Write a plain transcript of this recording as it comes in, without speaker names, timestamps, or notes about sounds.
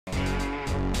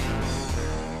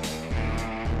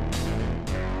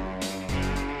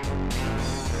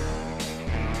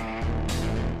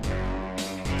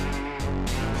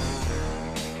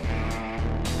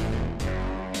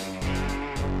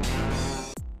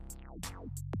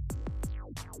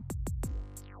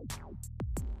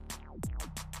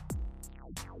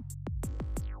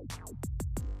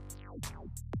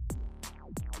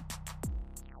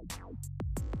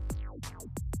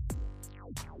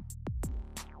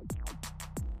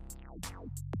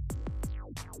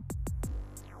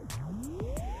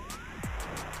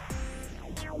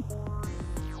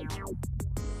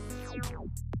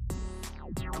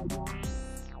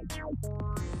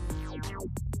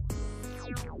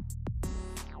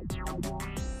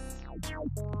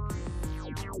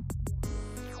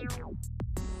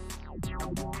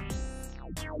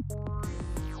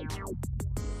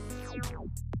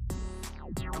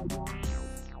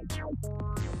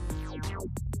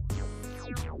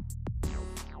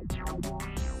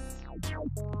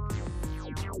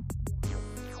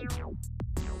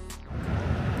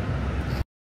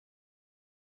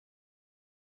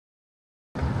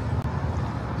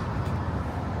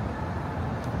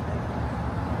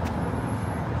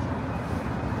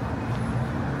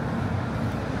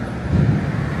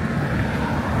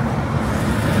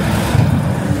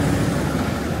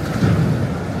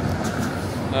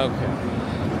Okay.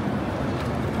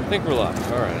 I think we're live.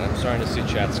 Alright, I'm starting to see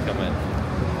chats come in.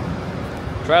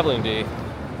 Traveling D.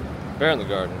 Bear in the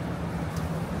Garden.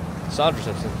 Sandra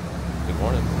Simpson, good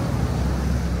morning.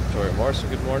 Victoria Morrison,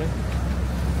 good morning.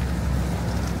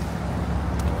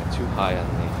 I went too high on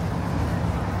the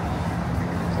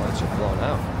lights are blown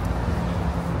out.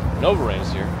 Nova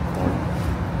Rain's here. Good morning.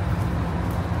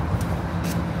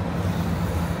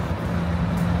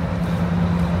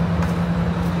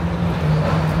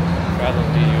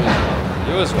 Traveling to you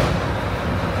as well.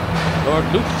 Lord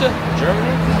Lukta,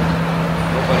 Germany.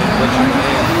 Nobody butchered your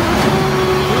name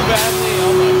too badly.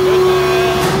 Oh my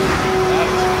goodness. That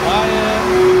is quiet.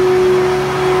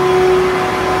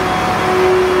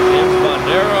 James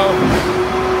Bondero.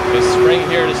 Is spring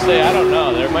here to stay? I don't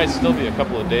know. There might still be a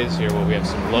couple of days here where we have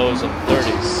some lows in the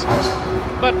 30s.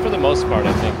 But for the most part,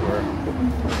 I think we're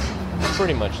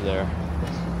pretty much there.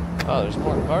 Oh, there's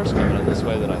more cars coming in this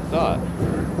way than I thought.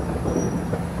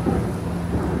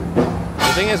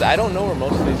 The thing is, I don't know where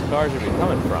most of these cars are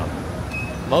coming from.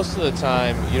 Most of the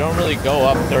time, you don't really go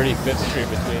up 35th Street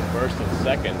between 1st and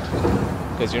 2nd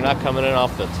because you're not coming in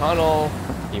off the tunnel.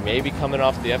 You may be coming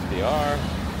off the FDR,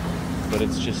 but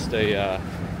it's just a, I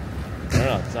don't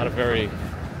know, it's not a very,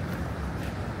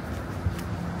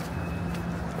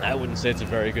 I wouldn't say it's a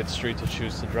very good street to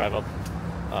choose to drive up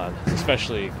on,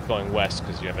 especially going west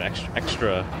because you have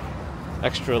extra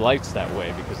lights that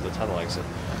way because of the tunnel exit.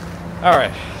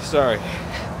 Alright, sorry.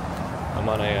 I'm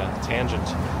on a tangent.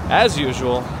 As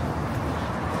usual,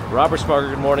 Robert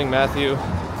Sparger, good morning. Matthew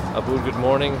Aboud, good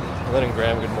morning. Lennon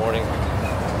Graham, good morning.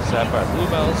 Sapphire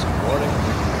Bluebells, good morning.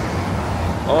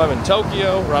 Oh, I'm in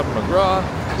Tokyo. Robert McGraw.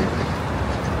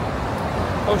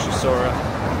 Oshisora.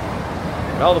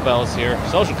 And all the bells here.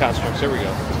 Social constructs, here we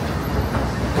go.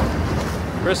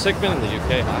 Chris Hickman in the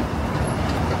UK, hi.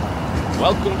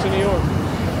 Welcome to New York.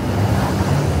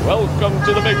 Welcome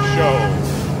to the big show.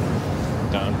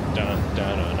 Dun dun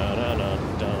dun dun dun dun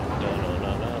dun dun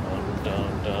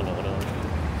dun dun dun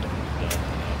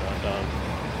dun.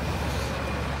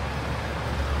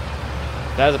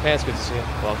 That is a pants. Good to see you.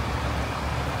 Welcome.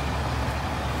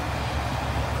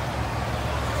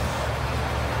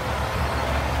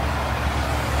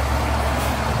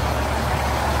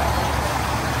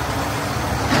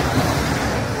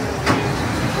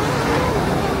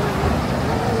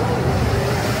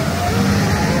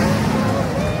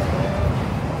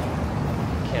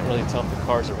 Tell if the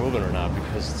cars are moving or not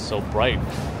because it's so bright.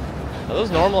 Are those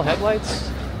normal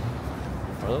headlights?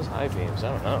 Or are those high beams? I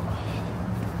don't know.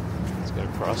 Let's get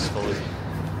across fully.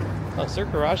 Oh, is their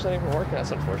garage not even working?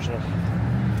 That's unfortunate.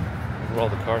 Where all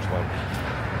the cars went.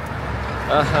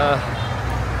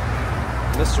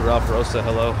 Mr. Ralph Rosa,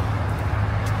 hello.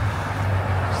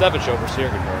 Savage Over's here,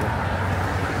 good morning.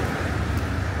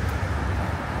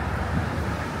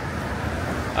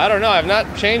 I don't know, I've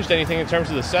not changed anything in terms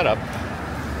of the setup.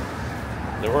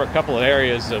 There were a couple of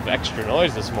areas of extra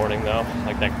noise this morning, though,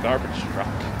 like that garbage truck.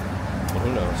 But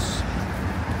who knows?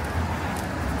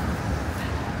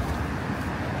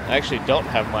 I actually don't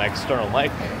have my external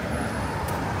mic.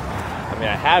 I mean,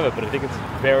 I have it, but I think it's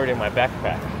buried in my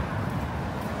backpack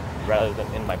rather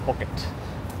than in my pocket,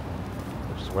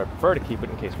 which is where I prefer to keep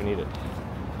it in case we need it.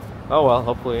 Oh well,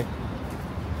 hopefully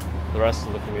the rest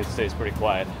of the commute stays pretty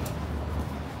quiet.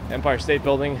 Empire State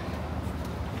Building,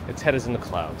 its head is in the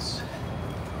clouds.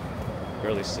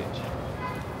 Barely see it.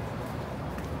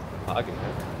 Hogging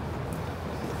here.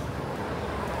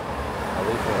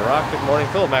 Ali from Iraq, good morning.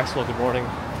 Philip Maxwell, good morning.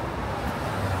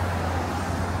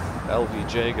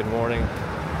 LVJ, good morning.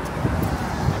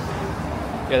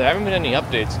 Yeah, there haven't been any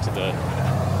updates to the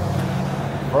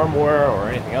firmware or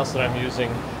anything else that I'm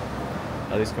using,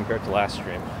 at least compared to last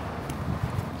stream.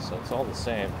 So it's all the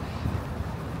same.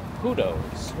 Who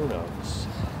knows? Who knows?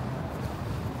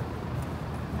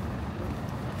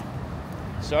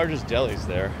 Sarge's Deli's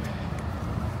there.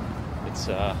 It's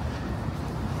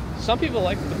some people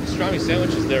like the pastrami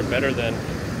sandwiches there better than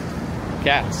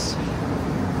Katz.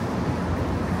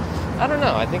 I don't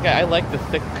know. I think I like the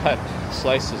thick cut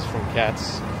slices from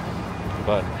Katz,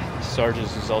 but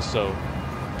Sarge's is also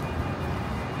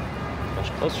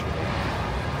much closer to me.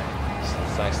 So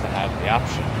it's nice to have the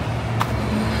option.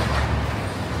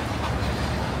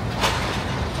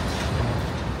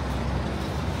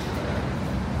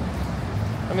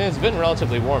 I mean, it's been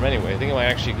relatively warm anyway. I think it might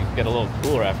actually get a little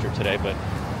cooler after today, but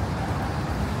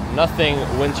nothing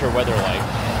winter weather-like.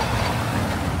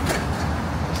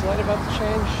 Is the light about to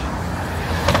change?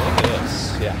 I think it is,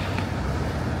 yeah.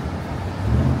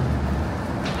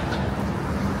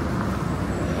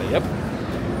 Yep.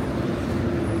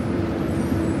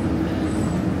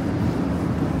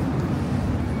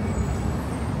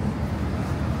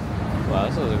 Wow,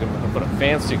 this is going to put a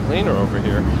fancy cleaner over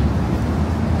here.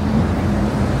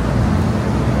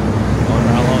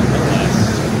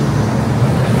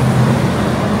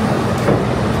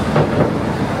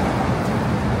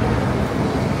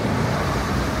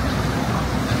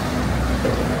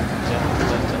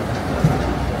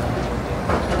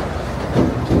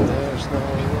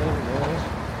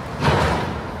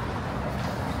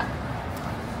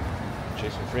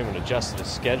 Adjusted his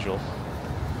schedule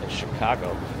in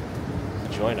Chicago to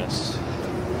join us.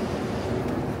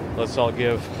 Let's all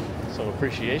give some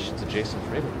appreciation to Jason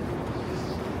Freeman.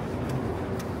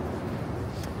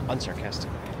 Unsarcastic.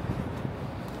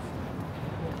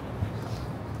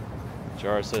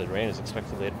 Gerard said rain is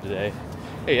expected later today.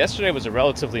 Hey, yesterday was a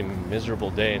relatively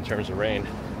miserable day in terms of rain.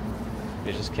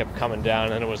 It just kept coming down,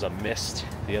 and then it was a mist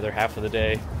the other half of the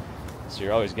day, so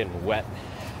you're always getting wet.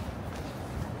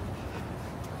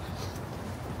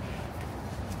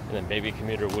 And then baby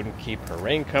commuter wouldn't keep her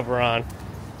rain cover on,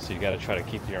 so you got to try to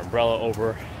keep your umbrella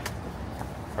over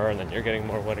her, and then you're getting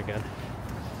more wet again.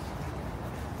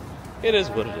 It is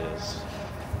what it is.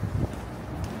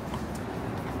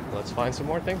 Let's find some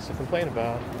more things to complain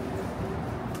about.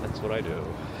 That's what I do.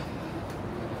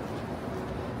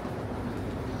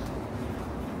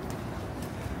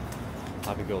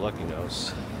 Happy-go-lucky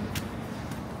knows.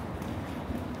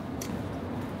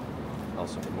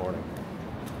 Also, good morning.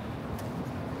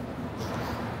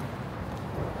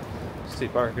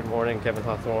 Steve Barker, good morning. Kevin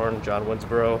Hawthorne, John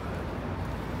Winsborough.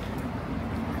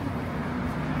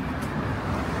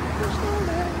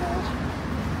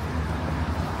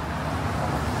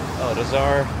 Oh, does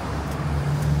our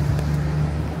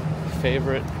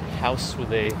favorite house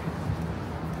with a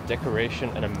decoration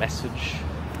and a message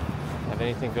have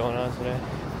anything going on today?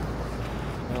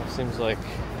 Well, it seems like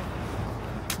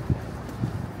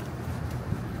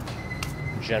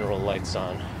general lights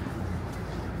on.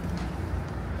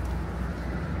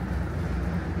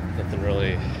 Nothing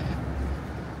really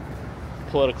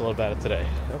political about it today.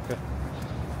 Okay.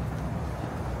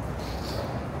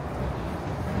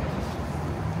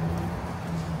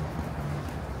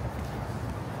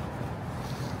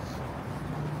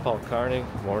 Paul Carney,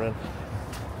 morning.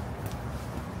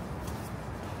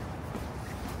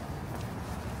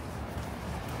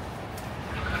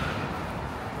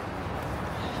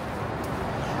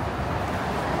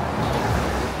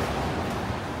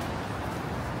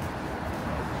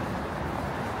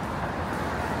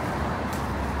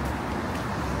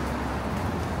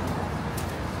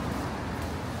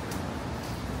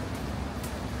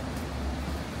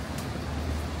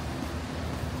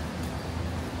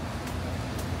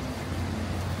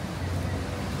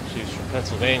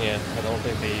 Pennsylvania, I don't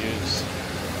think they use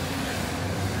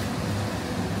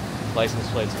license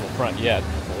plates in the front yet.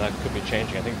 So that could be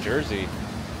changing. I think Jersey,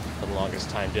 for the longest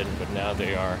time, didn't, but now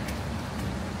they are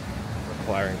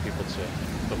requiring people to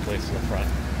put plates in the front.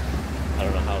 I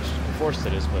don't know how enforced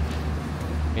it is, but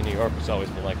in New York, it's always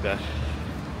been like that.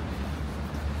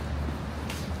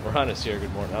 Ron is here.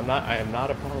 Good morning. I am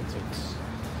not a politics.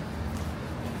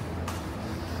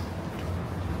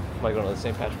 Am I going to the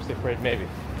St. Patrick's Day parade? Maybe.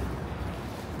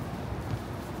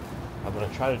 I'm going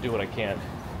to try to do what I can.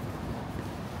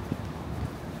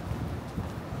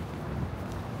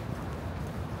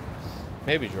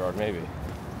 Maybe, Gerard, maybe.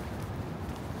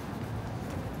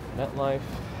 MetLife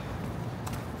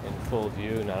in full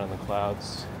view, not in the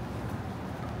clouds.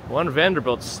 One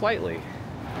Vanderbilt slightly.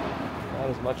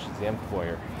 Not as much as the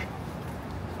Employer.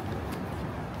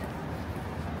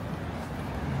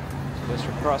 So I guess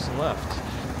we're crossing left.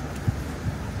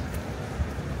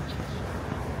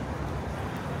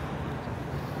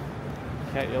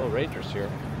 Cat Yellow Rangers here.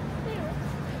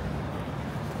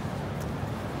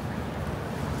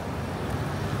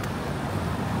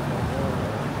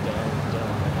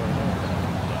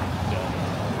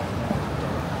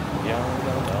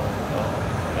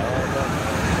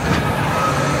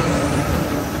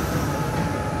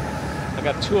 I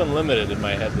got 2 Unlimited in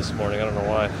my head this morning. I don't know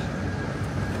why.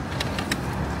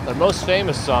 The most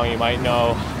famous song you might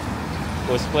know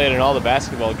was played in all the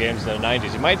basketball games in the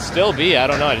 90s. It might still be, I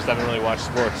don't know, I just haven't really watched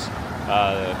sports.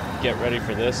 Get ready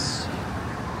for this.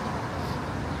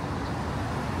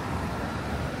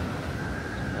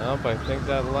 Nope, I think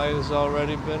that light has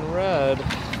already been red.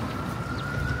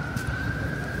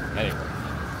 Anyway,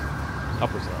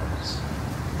 uppers and arms.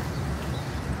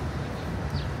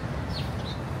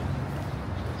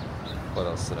 What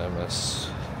else did I miss?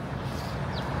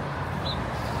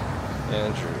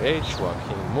 Andrew H.,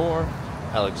 Joaquin Moore,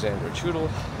 Alexandra Chudel.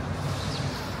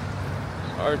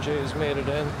 RJ's made it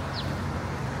in.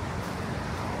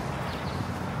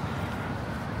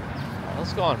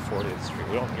 Let's go on 40th Street.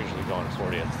 We don't usually go on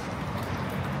 40th.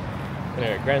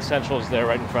 Anyway, Grand Central is there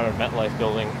right in front of MetLife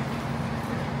building.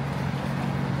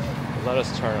 Let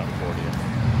us turn on 40th.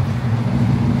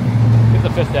 Get the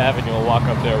 5th Avenue, we'll walk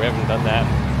up there. We haven't done that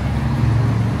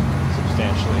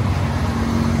substantially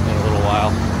in a little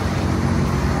while.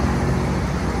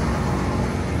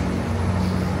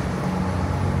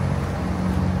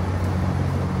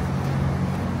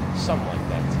 Something like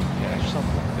that. Yeah,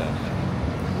 something like that.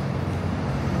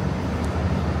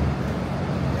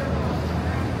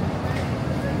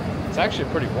 It's actually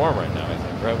pretty warm right now, I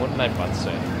think, right? What did Nightbot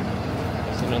say?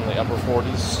 Is it in the upper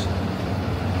 40s?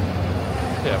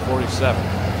 Yeah, 47.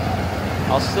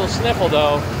 I'll still sniffle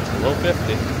though. It's below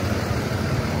 50.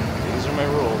 These are my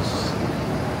rules.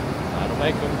 I don't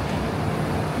make them.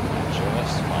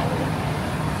 Just follow them.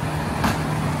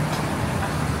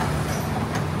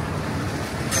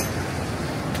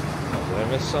 Oh, did I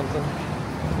miss something?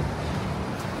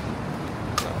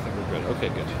 No, I think we're good. Okay,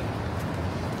 good.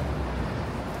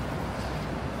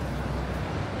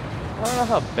 I don't know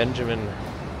how Benjamin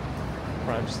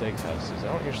Prime Steakhouse is. I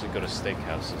don't usually go to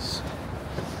steakhouses.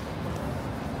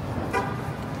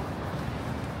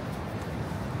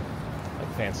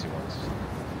 Like fancy ones.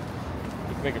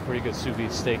 You can make a pretty good sous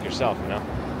vide steak yourself, you know?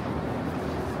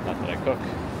 Not that I cook.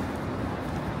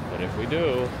 But if we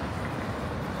do,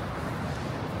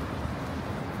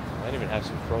 I might even have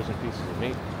some frozen pieces of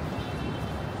meat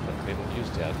that we haven't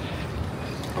used yet.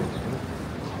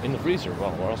 In the freezer.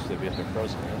 Well, where else would they be if they're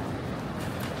frozen, you know?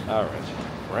 Alright,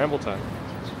 ramble time.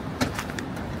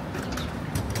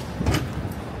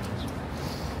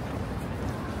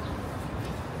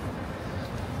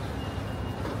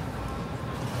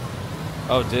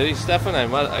 Oh, did he, Stefan?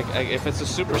 If it's a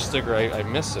super sticker, I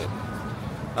miss it.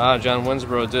 Ah, John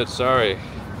Winsborough did, sorry.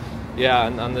 Yeah,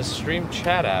 on the stream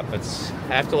chat app, I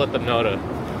have to let them know to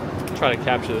try to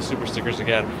capture the super stickers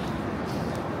again.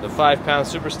 The 5-pound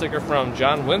super sticker from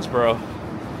John Winsborough.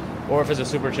 Or if it's a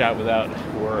super chat without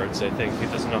words, I think he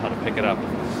doesn't know how to pick it up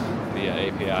via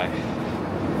API.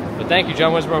 But thank you,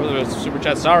 John Winsborough, for the super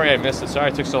chat. Sorry I missed it. Sorry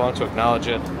it took so long to acknowledge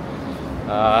it.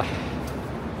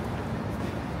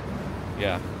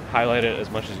 Yeah, highlight it as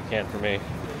much as you can for me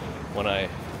when I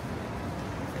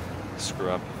screw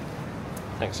up.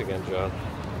 Thanks again, John.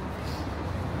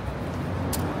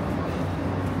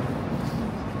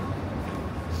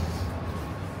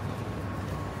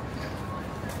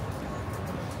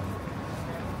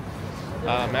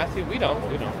 Matthew, we don't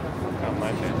count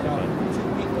my family,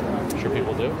 but I'm sure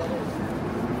people do.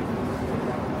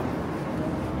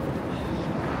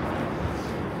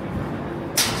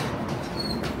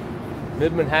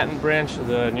 Mid-Manhattan branch of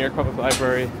the New York Public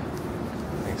Library. I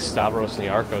think Stavros and the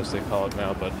Arcos, they call it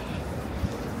now, but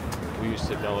we used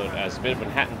to know it as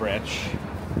Mid-Manhattan branch,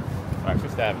 or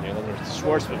 5th Avenue. Then there's the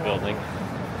Schwarzman building,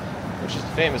 which is the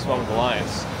famous one with the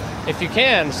lions. If you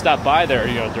can, stop by there,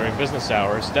 you know, during business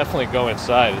hours. Definitely go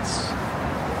inside.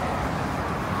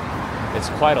 It's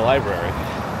quite a library.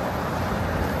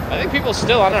 I think people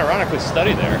still unironically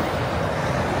study there.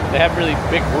 They have really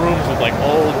big rooms with like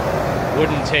old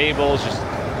wooden tables. Just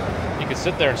you can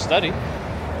sit there and study, or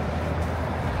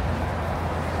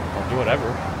do whatever.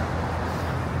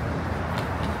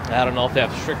 I don't know if they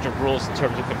have stricter rules in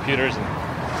terms of computers and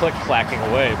click-clacking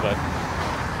away, but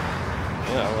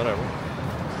you know, whatever.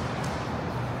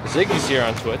 Ziggy's here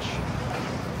on Twitch.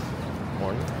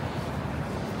 Morning.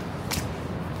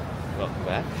 Welcome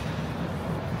back.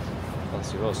 Let's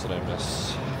see, what else did I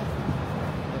miss?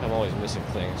 I'm always missing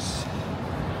things.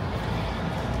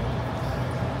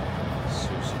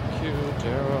 Susie Q,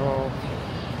 Daryl.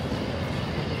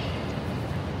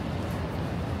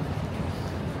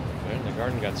 And the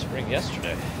garden got spring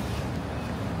yesterday.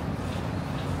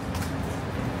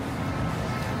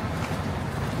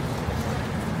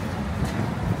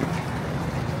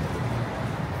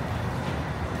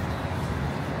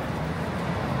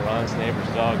 Ron's neighbor's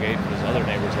dog ate his other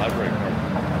neighbor's library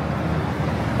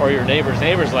card. Or your neighbor's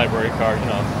library card, you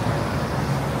know.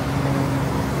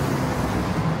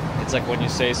 It's like when you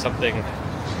say something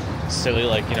silly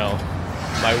like, you know,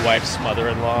 my wife's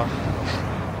mother-in-law,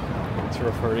 to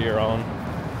refer to your own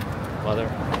mother.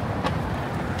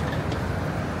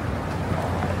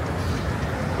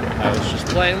 I was just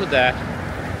playing with that.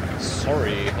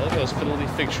 Sorry. Look at those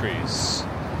fiddly fig trees.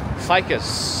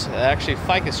 Ficus. Actually,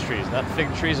 ficus trees, not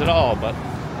fig trees at all, but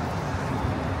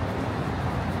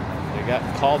they got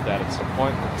called that at some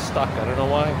point and stuck. I don't know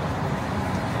why.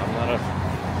 I'm not a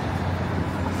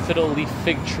fiddle leaf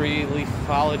fig tree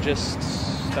leafologist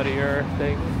studier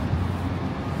thing.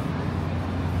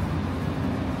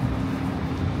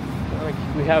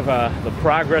 We have the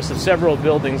progress of several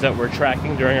buildings that we're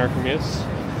tracking during our commutes.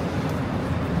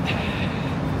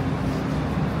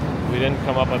 We didn't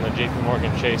come up on the JP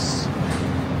Morgan Chase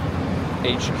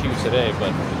HQ today,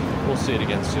 but we'll see it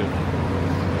again soon.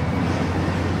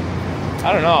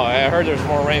 I don't know. I heard there's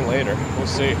more rain later. We'll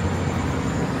see.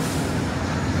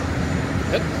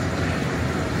 Yep.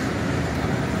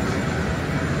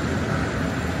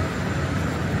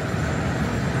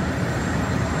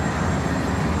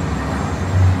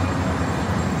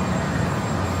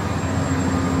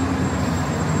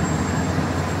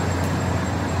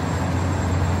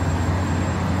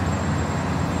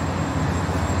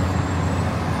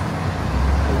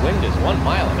 The wind is 1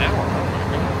 mile an hour. Oh my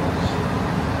goodness.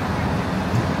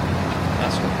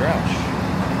 That's some grouch.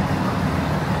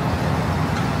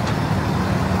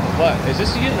 What? Is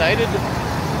this a United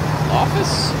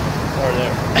office? Or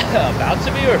they're about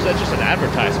to be? Or is that just an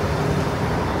advertisement?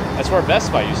 That's where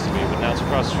Best Buy used to be, but now it's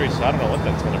across the street, so I don't know what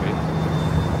that's going to be.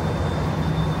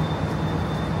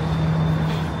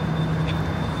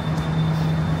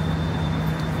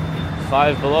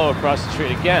 Five Below across the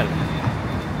street again.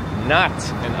 Not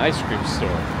an ice cream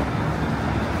store.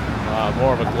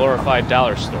 More of a glorified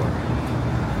dollar store.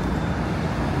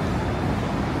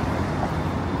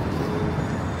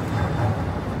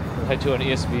 Head to an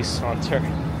ESB saunter.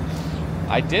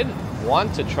 I did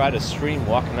want to try to stream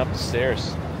walking up the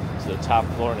stairs to the top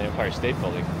floor in the Empire State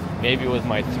Building. Maybe with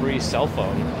my 3 cell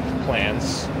phone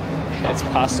plans, it's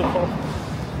possible.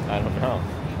 I don't know.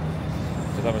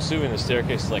 Because I'm assuming the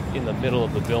staircase is like in the middle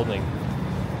of the building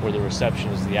where the reception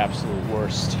is the absolute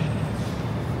worst.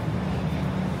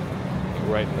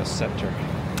 Right in the center.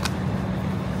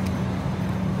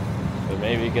 But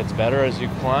maybe it gets better as you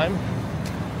climb.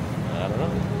 I don't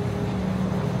know.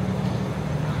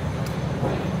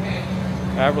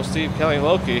 Admiral Steve Kelly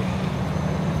Loki.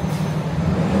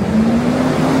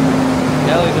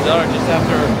 Kelly's a daughter just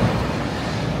after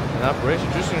an operation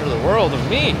introducing her to the world of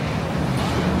me.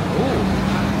 Ooh.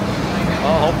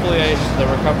 Well, hopefully the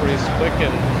recovery is quick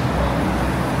and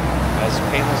as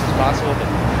painless as possible, but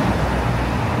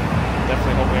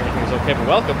definitely hoping everything is okay. But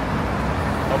welcome.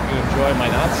 Hope you enjoy my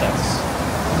nonsense.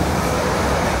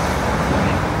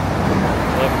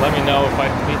 Let me know if I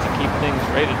need to keep things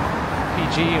rated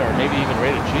PG or maybe even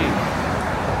rated G.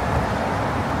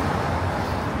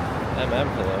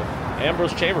 Hello.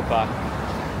 Ambrose Chamberpot.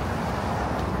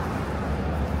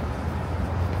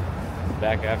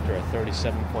 Back after a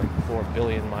 37.4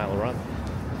 billion mile run.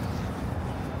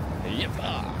 Yep.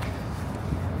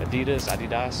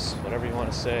 Adidas, whatever you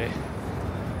want to say.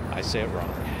 I say it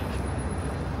wrong.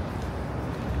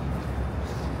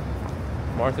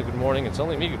 Martha, good morning. It's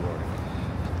only me, good morning.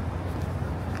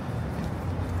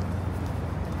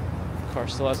 Car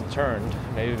still hasn't turned.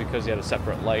 Maybe because he had a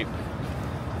separate light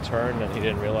turn and he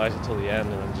didn't realize it till the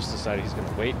end and then just decided he's going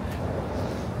to wait.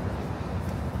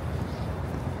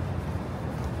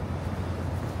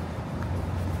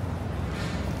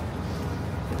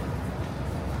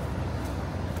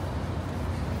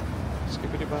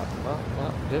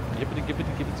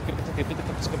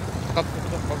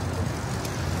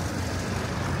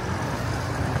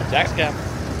 Tax cap.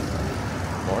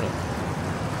 Morning.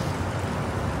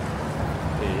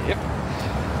 Yep.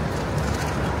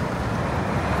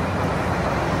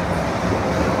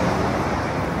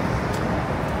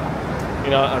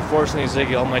 You know, unfortunately,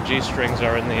 Ziggy, all my G strings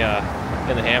are in the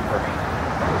hamper.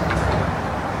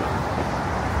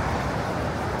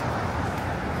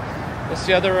 What's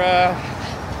the other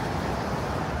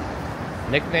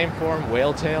nickname for him?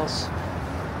 Whale tails?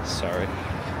 Sorry.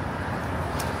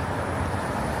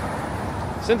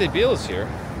 Cynthia Beale is here.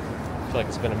 I feel like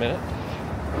it's been a minute.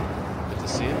 Good to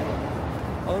see you.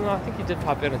 Oh no, I think you did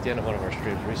pop in at the end of one of our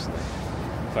streams recently,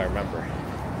 if I remember.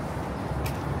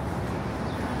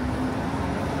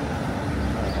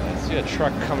 I see a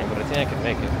truck coming, but I think I can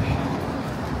make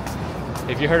it.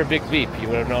 If you heard a big beep, you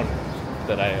would have known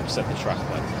that I upset the truck,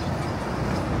 but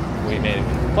we made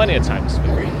plenty of time to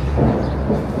spare.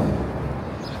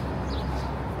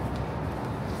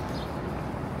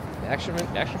 Actually,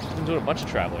 she's been doing a bunch of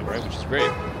traveling, right? Which is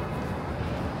great.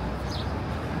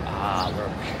 Ah,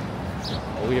 look.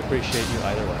 Well, we appreciate you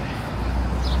either way.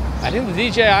 I think the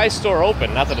DJI store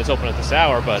open. Not that it's open at this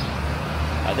hour, but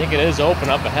I think it is open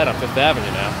up ahead on 5th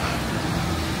Avenue now.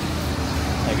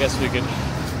 I guess we could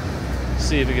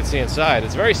see if we can see inside.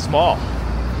 It's very small.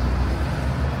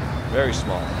 Very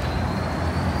small.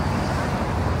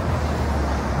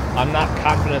 I'm not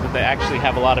confident that they actually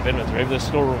have a lot of inventory. Maybe the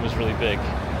storeroom is really big.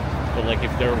 But like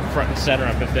if they're front and center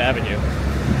on 5th Avenue,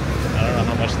 I don't know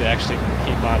how much they actually can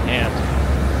keep on hand.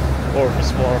 Or if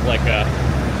it's more of like a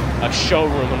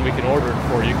showroom and we can order it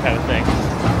for you kind of thing.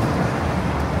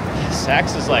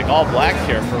 Saks is like all black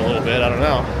here for a little bit. I don't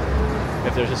know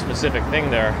if there's a specific thing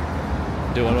they're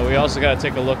doing. But we also got to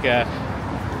take a look at,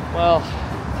 well,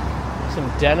 some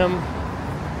denim,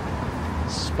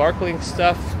 sparkling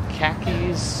stuff,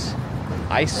 khakis,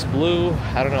 ice blue.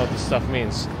 I don't know what this stuff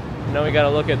means. And then we got to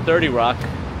look at 30 Rock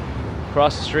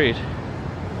across the street.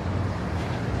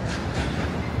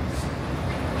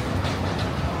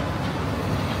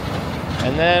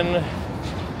 And then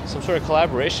some sort of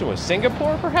collaboration with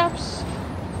Singapore, perhaps?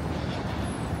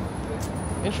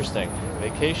 Interesting.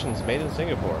 Vacations made in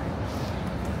Singapore.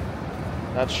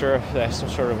 Not sure if that's some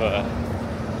sort of a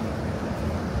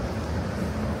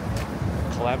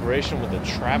collaboration with the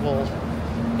travel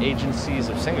agencies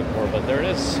of Singapore, but there it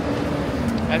is.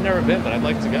 I've never been, but I'd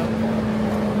like to go.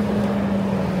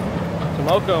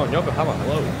 Tomoko and Yokohama,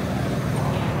 hello.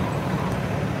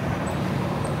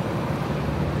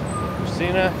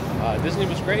 Christina, Disney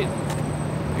was great.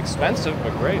 Expensive,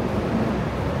 but great.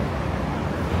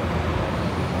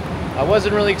 I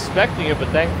wasn't really expecting it, but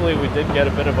thankfully we did get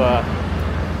a bit of a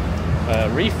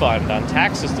refund on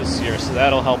taxes this year, so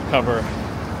that'll help cover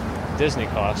Disney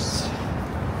costs.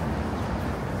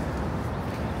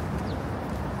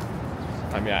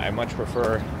 I mean, I much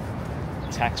prefer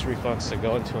tax refunds to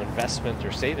go into investment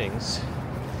or savings,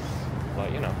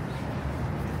 but you know,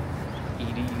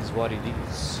 it is what it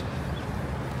is.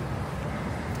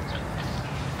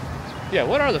 Yeah,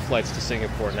 what are the flights to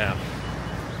Singapore now?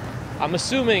 I'm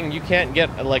assuming you can't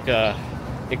get like a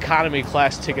economy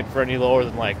class ticket for any lower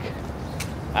than like,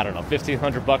 I don't know,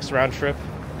 $1,500 round trip.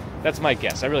 That's my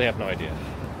guess. I really have no idea.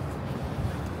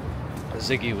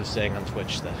 Ziggy was saying on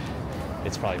Twitch that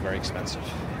it's probably very expensive,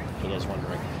 for those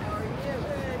wondering.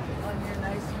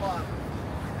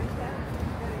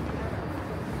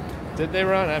 Did they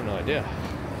run? I have no idea.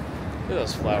 Look at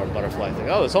those flower butterfly things.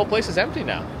 Oh, this whole place is empty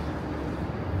now.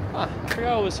 Huh, I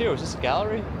forgot what was here. Was this a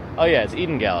gallery? Oh yeah, it's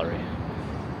Eden Gallery.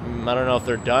 I don't know if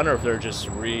they're done or if they're just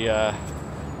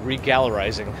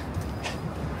re-gallerizing.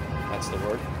 That's the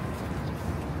word.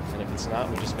 And if it's not,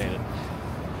 we just made it.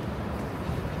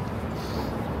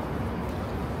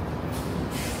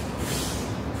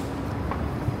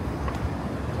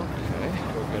 Okay,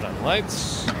 we're good on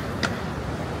lights.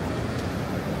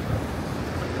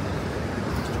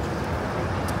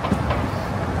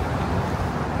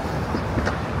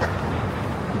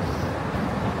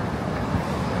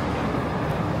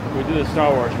 The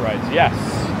Star Wars rides, yes.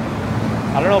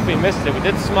 I don't know if we missed it. We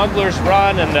did Smuggler's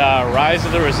Run and Rise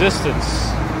of the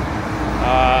Resistance.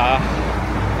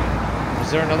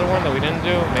 Was there another one that we didn't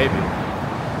do? Maybe.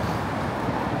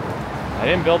 I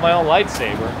didn't build my own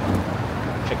lightsaber,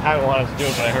 which I kind of wanted to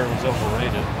do, but I heard it was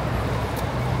overrated.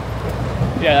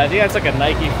 Yeah, I think that's like a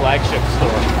Nike flagship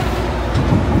store.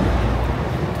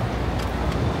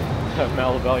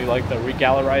 Mel LaBelle, you like the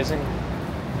regallerizing?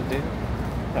 Did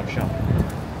I'm Sean.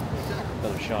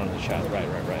 Another Sean in the chat. Right.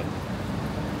 Alright,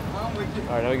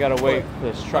 now we gotta wait.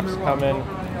 There's trucks coming.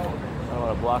 I don't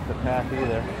want to block the path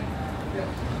either.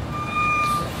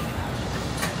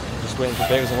 Just waiting for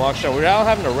Bagels and Walk Show. We're not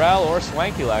having a Rel or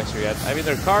Swanky Laxer yet. I mean,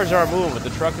 their cars are moving, but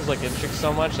the truck is like inching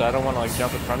so much that I don't want to like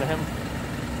jump in front of him.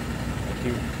 Like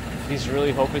he's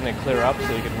really hoping they clear up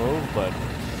so he can move, but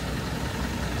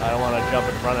I don't want to jump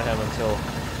in front of him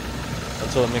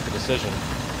until they make a decision.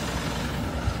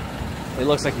 It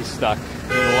looks like he's stuck.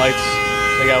 The lights,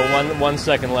 they got one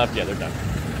second left. Yeah, they're done.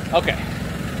 Okay.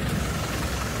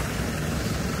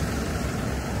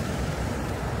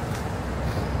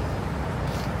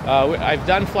 I've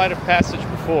done Flight of Passage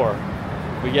before,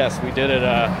 but yes, we did it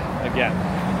again.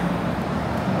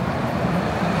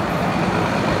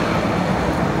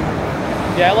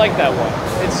 Yeah, I like that one.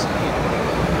 It's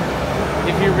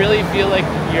if you really feel like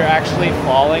you're actually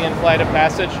falling in Flight of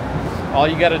Passage, all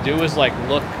you got to do is like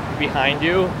look behind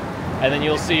you, and then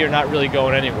you'll see you're not really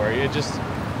going anywhere. You just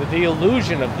the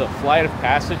illusion of the Flight of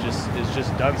Passage is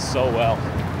just done so well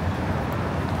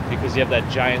because you have that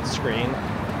giant screen.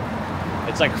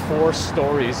 It's like 4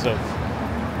 stories of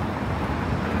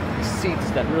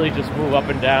seats that really just move up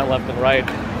and down, left and right.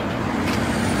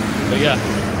 But yeah,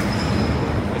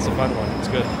 it's a fun one. It's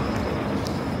good.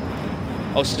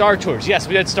 Oh, Star Tours. Yes,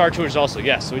 we did Star Tours also.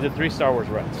 Yes, so we did 3 Star Wars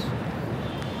rides.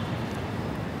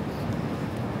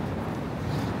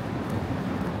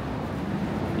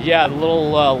 Yeah, the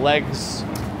little legs,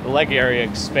 the leg area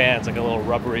expands like a little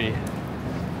rubbery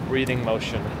breathing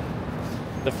motion.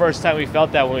 The first time we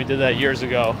felt that when we did that years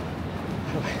ago,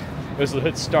 it was a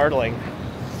bit startling.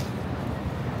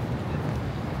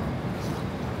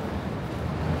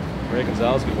 Ray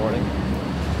Gonzalez, good morning.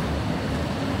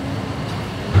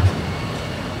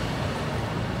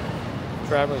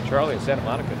 Traveling Charlie in Santa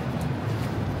Monica.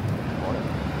 Good morning.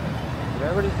 Did I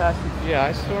already pass the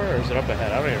GI store, or is it up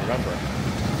ahead? I don't even remember.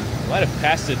 I might have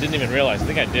passed it, didn't even realize. I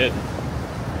think I did.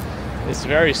 It's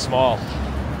very small.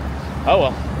 Oh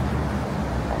well.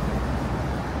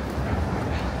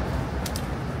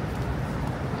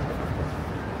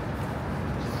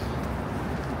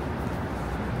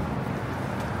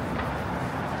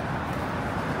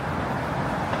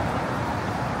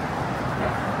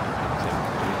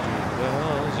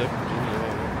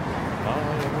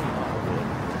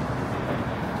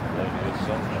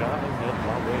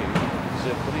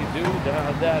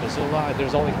 That is a lie.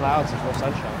 There's only clouds, there's no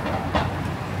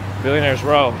sunshine. Billionaires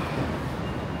Row.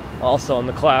 Also in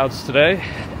the clouds today.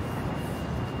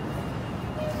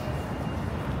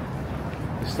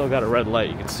 We still got a red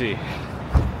light, you can see.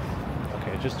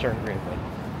 Okay, just turned green, but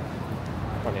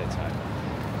plenty of time.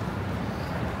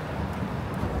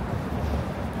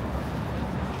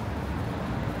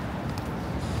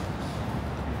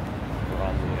 We're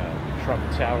on the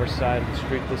Trump Tower side of the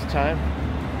street this time.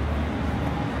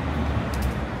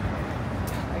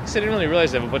 I didn't really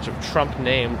realize they have a bunch of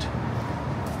Trump-named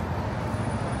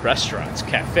restaurants,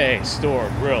 cafe, store,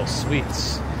 grill,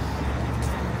 sweets.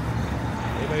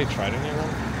 Anybody tried any of them?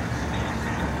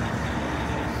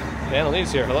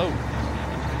 Annalee's here. Hello.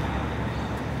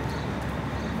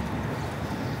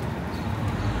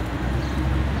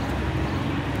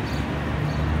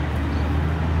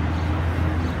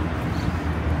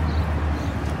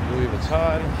 Louis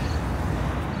Vuitton.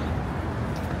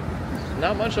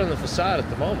 Not much on the facade at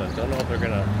the moment. Don't know if they're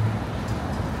gonna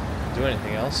do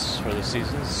anything else for the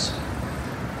seasons,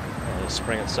 the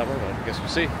spring and summer, but I guess we'll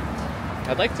see.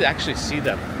 I'd like to actually see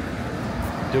them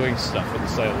doing stuff with the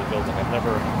side of the building. I've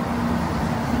never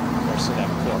seen that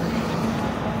before.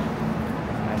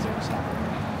 As it was happening.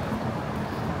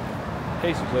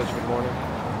 Casey Glitch, good morning.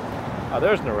 Oh,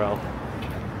 there's Norell.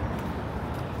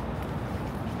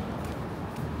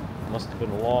 Must have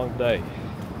been a long day.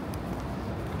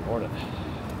 Good morning.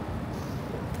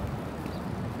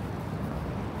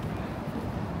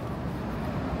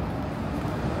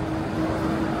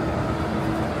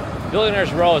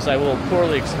 Billionaires Row, as I will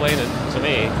poorly explain it to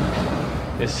me,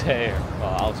 is a,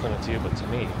 well, I'll explain it to you, but to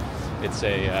me, it's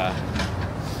a,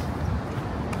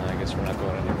 I guess we're not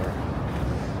going anywhere.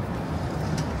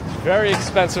 Very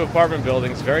expensive apartment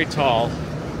buildings, very tall,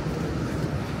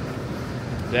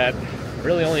 that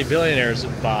really only billionaires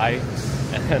buy,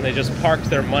 and then they just park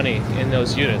their money in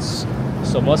those units.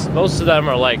 So most of them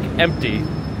are like empty,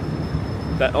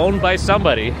 but owned by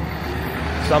somebody,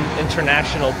 some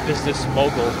international business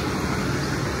mogul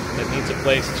that needs a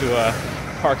place to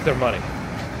park their money.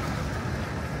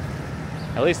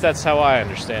 At least that's how I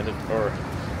understand it, or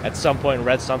at some point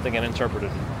read something and interpreted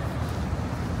it.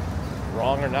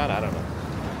 Wrong or not, I don't know.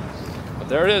 But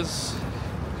there it is,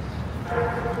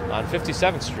 on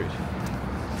 57th Street.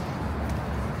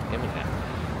 In Manhattan.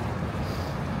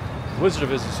 Wizard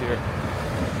of Oz is here.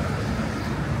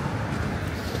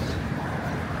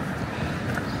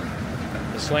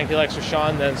 The swanky likes for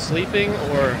Sean then sleeping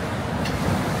or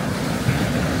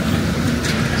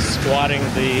squatting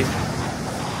the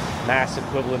mass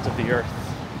equivalent of the Earth.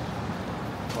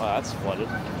 Wow, that's flooded.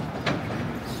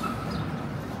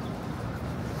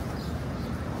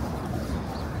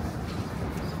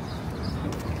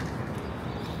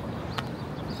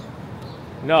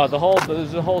 No,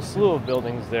 there's a whole slew of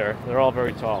buildings there. They're all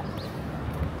very tall.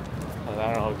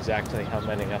 I don't know exactly how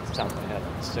many off the top of my head.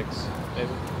 6,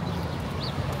 maybe.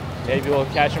 Maybe we'll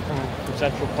catch them from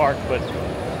Central Park, but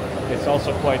it's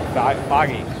also quite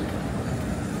foggy.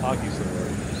 Foggy's the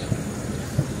word.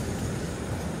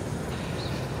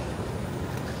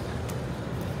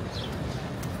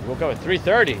 You woke up at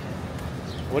 3:30.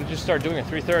 What did you start doing at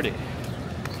 3:30?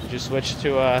 Did you switch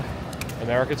to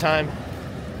America time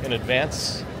in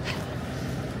advance?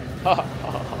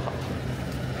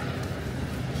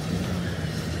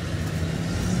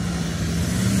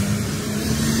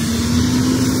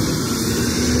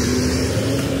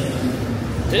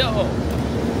 Yo!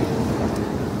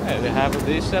 Hey,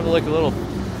 they used to have like a little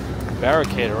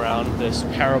barricade around this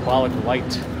parabolic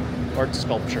light art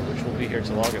sculpture, which will be here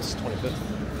till August 25th.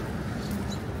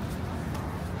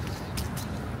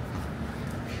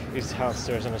 He's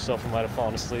downstairs on the sofa, might have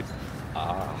fallen asleep.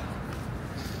 I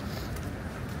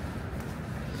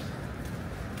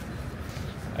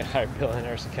hire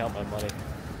billionaires to count my money.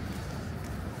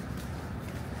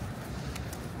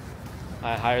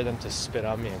 I hire them to spit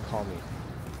on me and call me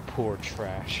poor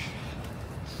trash.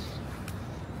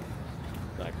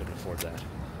 I couldn't afford that.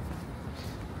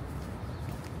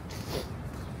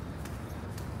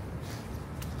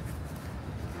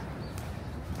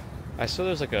 I saw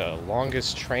there's like a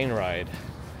longest train ride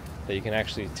that you can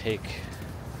actually take.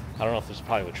 I don't know if it's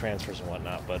probably with transfers and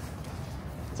whatnot, but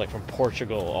it's like from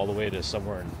Portugal all the way to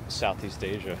somewhere in Southeast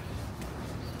Asia.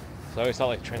 So I always thought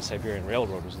like Trans-Siberian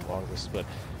Railroad was the longest, but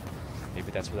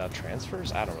maybe that's without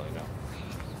transfers? I don't really know.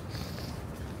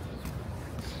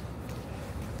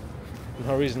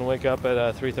 No reason to wake up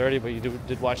at 3:30, but you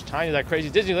did watch Tanya, that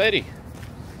crazy Disney lady.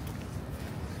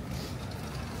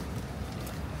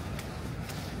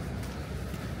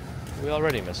 We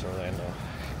already miss Orlando.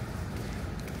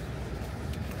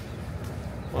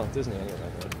 Well, Disney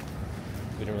anyway, but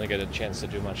we didn't really get a chance to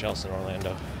do much else in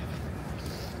Orlando.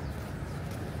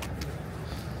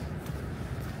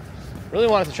 Really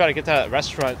wanted to try to get to that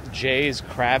restaurant, Jay's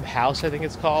Crab House, I think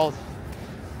it's called.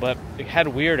 But it had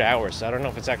weird hours, so I don't know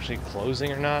if it's actually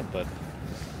closing or not, but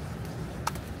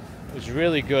it was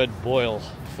really good boil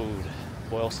food,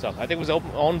 boil stuff. I think it was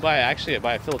owned by a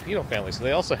Filipino family, so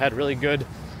they also had really good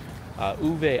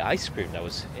ube ice cream that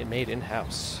was made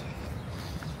in-house.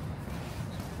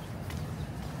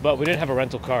 But we didn't have a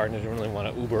rental car and didn't really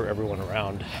want to Uber everyone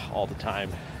around all the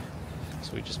time,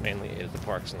 so we just mainly ate at the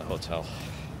parks and the hotel.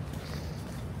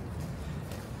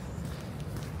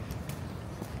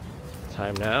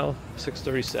 Time now,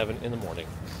 6:37 in the morning.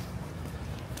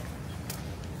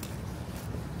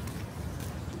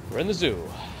 We're in the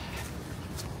zoo.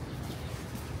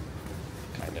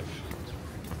 Kind of.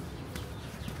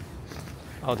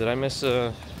 Oh, did I miss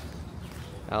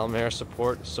Almair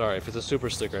support? Sorry, if it's a super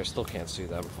sticker, I still can't see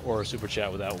them. Or a super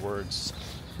chat without words.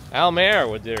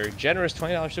 Almair with their generous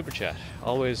 $20 super chat.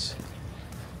 Always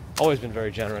been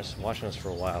very generous, watching us for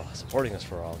a while, supporting us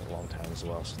for a long time as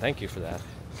well. So thank you for that.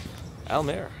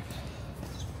 Almair.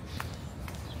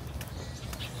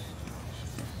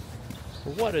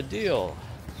 What a deal.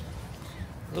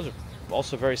 Those are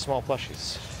also very small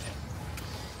plushies.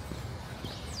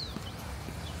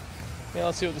 Yeah,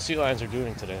 let's see what the sea lions are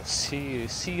doing today. Let's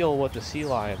see what the sea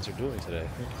lions are doing today.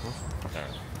 All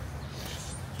right.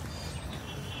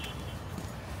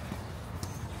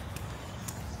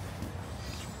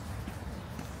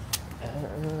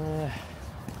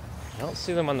 I don't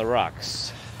see them on the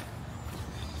rocks.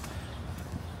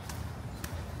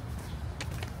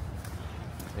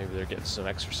 Maybe they're getting some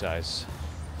exercise.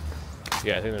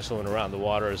 Yeah, I think they're swimming around. The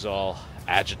water is all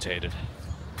agitated.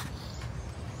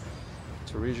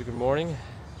 Teresa, good morning.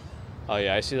 Oh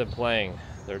yeah, I see them playing.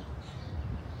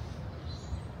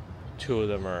 Two of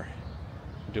them are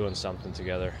doing something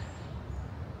together.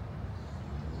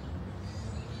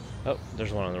 Oh,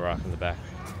 there's one on the rock in the back.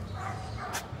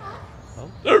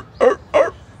 Oh.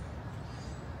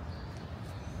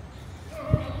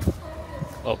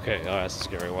 Okay, oh, that's a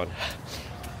scary one.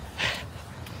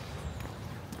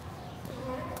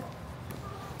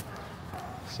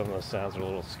 Some of those sounds are a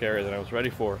little scarier than I was ready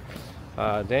for.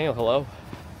 Daniel, hello.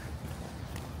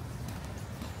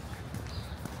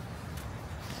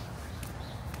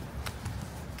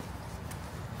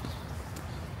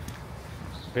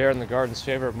 Bear in the Garden's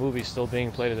favorite movie still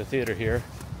being played at the theater here.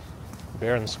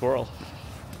 Bear and the Squirrel.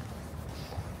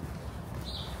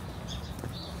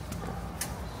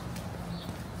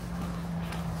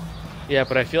 Yeah,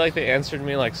 but I feel like they answered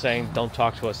me like saying, don't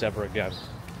talk to us ever again.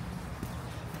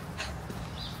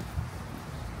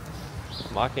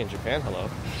 Maki in Japan, hello.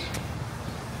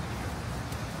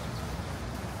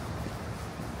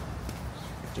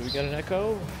 Do we get an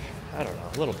echo? I don't know,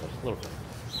 a little bit.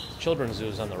 Children's zoo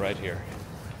is on the right here.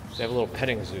 They have a little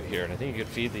petting zoo here, and I think you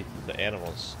could feed the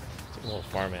animals. It's like a little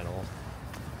farm animal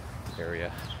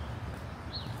area.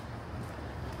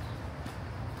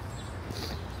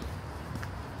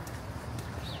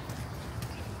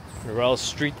 Norell's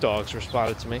street dogs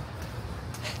responded to me.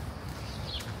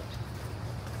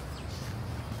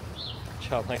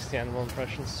 Child likes the animal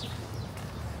impressions.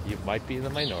 You might be in the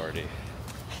minority.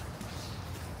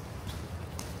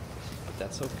 But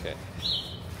that's okay.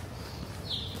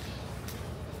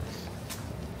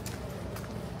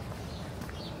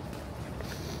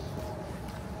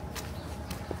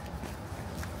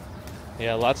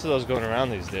 Yeah, lots of those going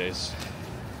around these days.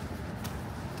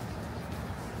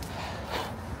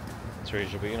 It's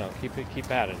reasonable, but you know,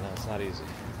 keep at it. No, it's not easy,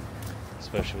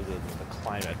 especially with the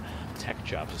climate, tech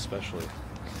jobs especially.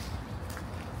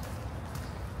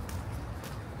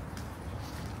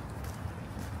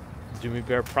 Jimmy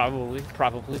Bear probably.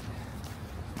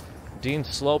 Dean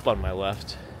Slope on my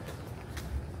left.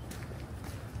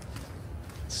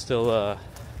 Still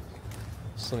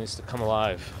needs to come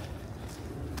alive.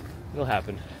 It'll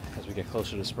happen as we get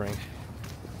closer to spring.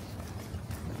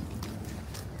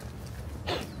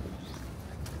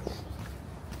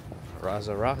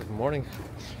 Raza, good morning.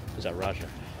 Is that Raja?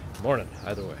 Morning,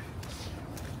 either way.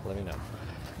 Let me know.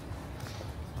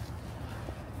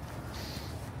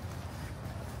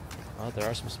 Oh, there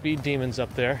are some speed demons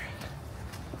up there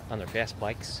on their fast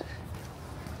bikes.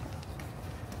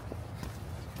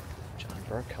 John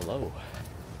Burke, hello.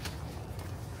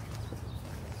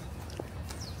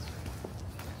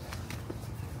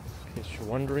 In case you're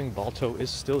wondering, Balto is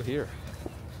still here.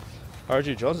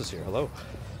 RG Jones is here, hello.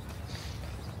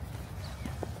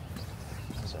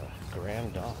 That's a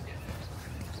grand dog.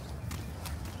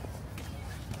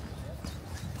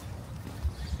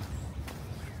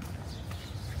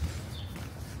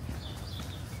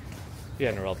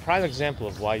 Yeah, Narelle, prime example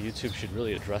of why YouTube should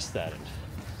really address that and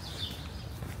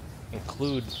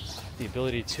include the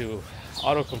ability to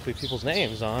autocomplete people's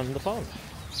names on the phone.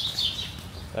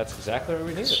 That's exactly where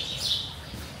we need it.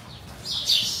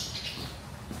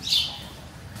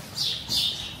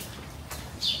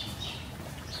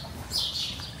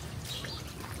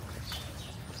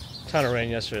 Ton of rain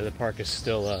yesterday. The park is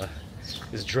still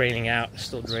draining out.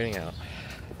 Still draining out.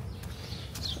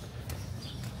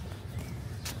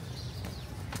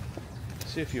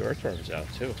 See a few earthworms out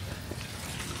too.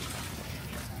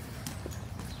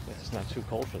 It's not too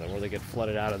cold for them, or they get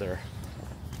flooded out of their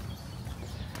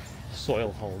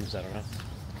soil homes. I don't know.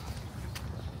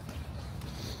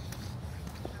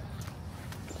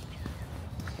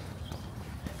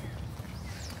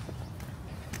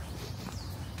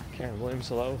 Karen Williams,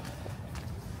 hello.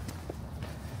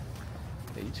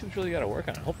 Yeah, YouTube's really got to work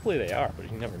on it. Hopefully they are, but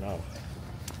you never know.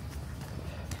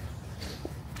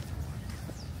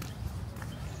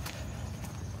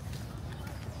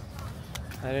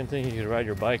 I didn't think you could ride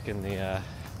your bike in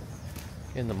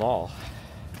the mall,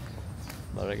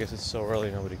 but I guess it's so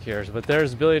early nobody cares. But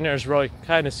there's Billionaires Row. You can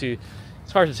kind of see.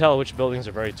 It's hard to tell which buildings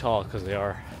are very tall because they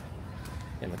are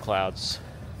in the clouds.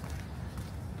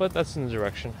 But that's in the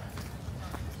direction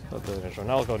of Billionaires Row.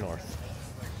 Now I'll go north.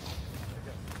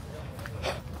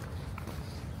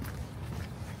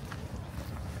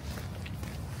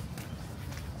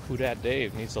 Who Dat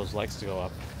Dave needs those likes to go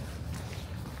up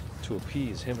to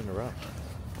appease him in a row.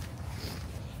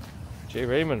 Jay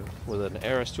Raymond with an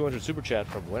ARS200 super chat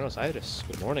from Buenos Aires.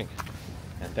 Good morning,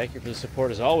 and thank you for the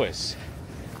support as always.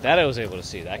 That I was able to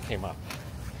see. That came up.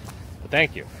 But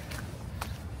thank you.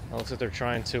 It looks like they're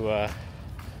trying to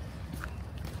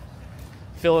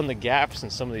fill in the gaps in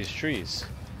some of these trees.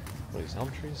 What are these,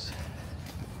 elm trees?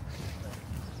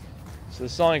 So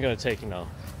this is only going to take,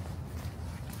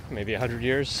 maybe 100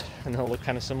 years, and they'll look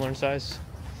kind of similar in size.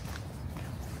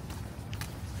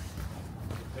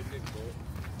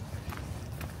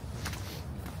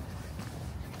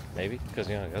 Maybe, because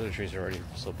the other trees are already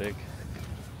so big.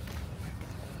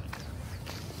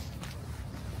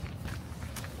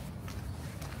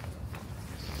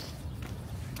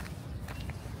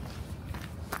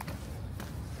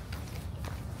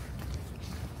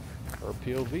 Or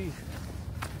POV.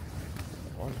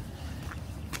 One.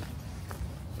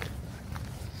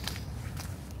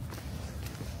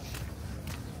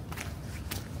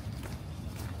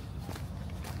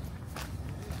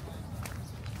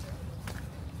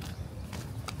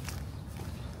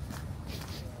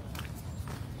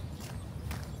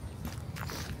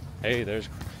 Hey, there's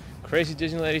crazy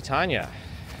Disney lady Tanya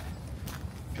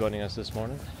joining us this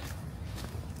morning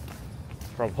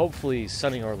from hopefully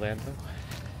sunny Orlando,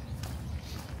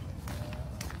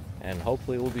 and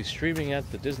hopefully we'll be streaming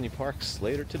at the Disney parks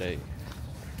later today.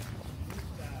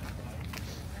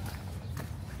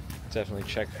 Definitely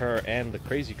check her and the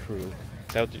crazy crew.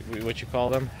 Is that what you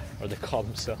call them, or they call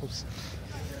themselves,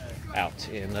 out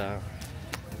in her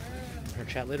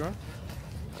chat later on.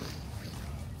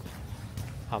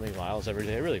 How many miles every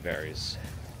day? It really varies.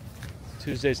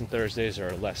 Tuesdays and Thursdays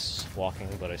are less walking,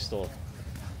 but I still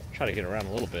try to get around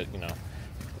a little bit,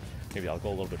 Maybe I'll go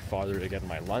a little bit farther to get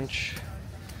my lunch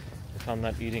if I'm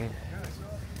not eating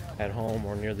at home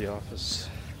or near the office.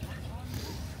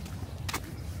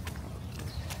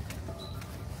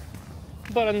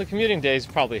 But on the commuting days,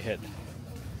 probably hit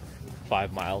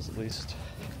 5 miles at least.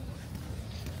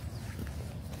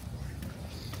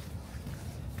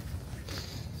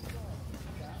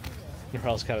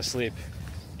 Norel's kind of asleep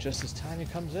just as Tanya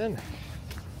comes in.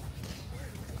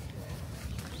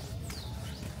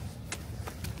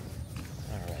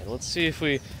 Alright, let's see if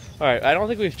we... Alright, I don't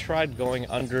think we've tried going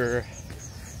under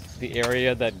the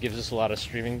area that gives us a lot of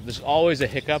streaming. There's always a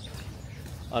hiccup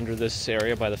under this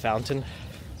area by the fountain.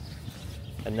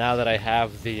 And now that I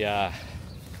have the...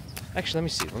 Actually,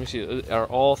 let me see. Are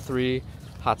all 3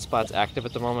 hotspots active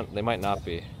at the moment? They might not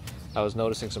be. I was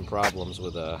noticing some problems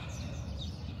with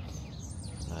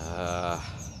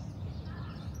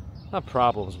not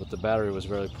problems, but the battery was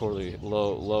very poorly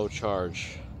low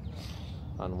charge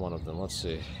on one of them. Let's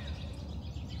see.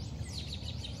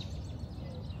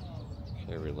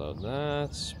 Okay, reload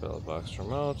that. Spell box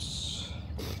remotes.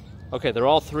 Okay, they're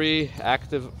all 3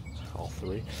 active.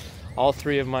 All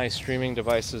 3 of my streaming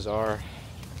devices are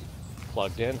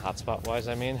plugged in, hotspot wise,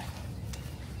 I mean.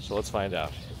 So let's find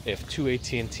out if 2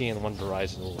 AT&T and 1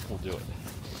 Verizon will do it.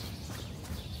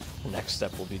 The next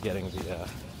step will be getting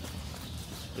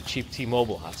the cheap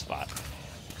T-Mobile hotspot,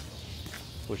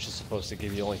 which is supposed to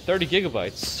give you only 30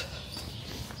 gigabytes,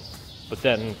 but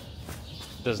then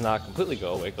does not completely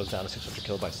go away. It goes down to 600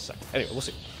 kilobytes a second. Anyway, we'll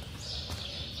see.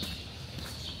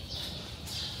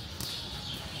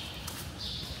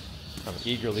 I'm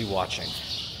eagerly watching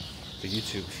the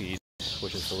YouTube feed,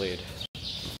 which is delayed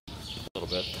a little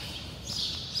bit.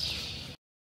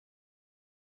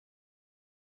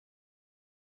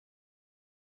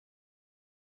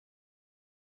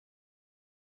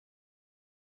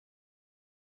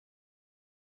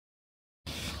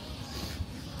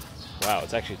 Wow,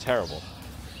 it's actually terrible.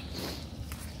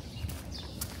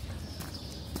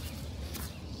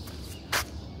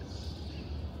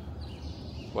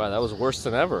 Wow, that was worse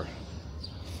than ever.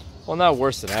 Well, not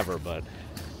worse than ever, but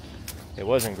it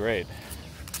wasn't great.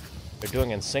 They're doing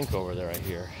in sync over there, I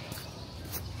hear.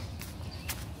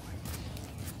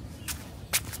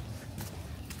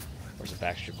 Where's the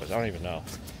Backstreet Boys? I don't even know.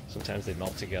 Sometimes they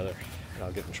melt together, and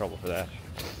I'll get in trouble for that.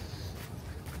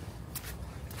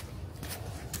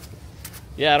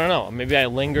 Yeah, I don't know. Maybe I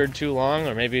lingered too long,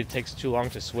 or maybe it takes too long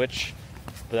to switch.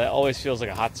 But that always feels like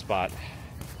a hotspot.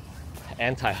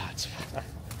 Anti-hotspot.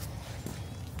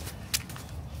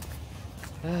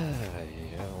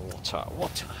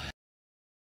 Water.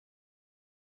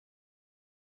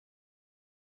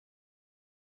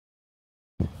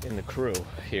 In the crew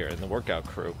here, in the workout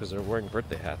crew, because they're wearing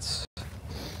birthday hats.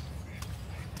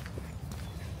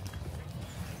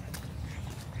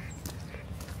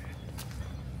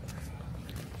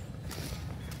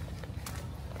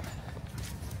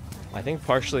 I think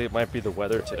partially it might be the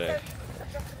weather today.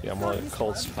 Yeah, more like a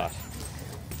cold spot.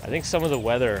 I think some of the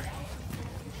weather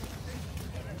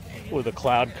with the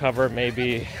cloud cover may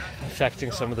be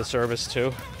affecting some of the service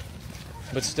too.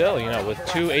 But still, you know, with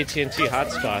 2 AT&T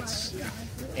hotspots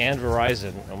and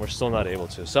Verizon, and we're still not able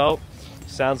to. So,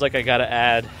 sounds like I gotta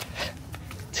add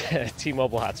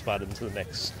T-Mobile hotspot into the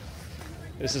mix.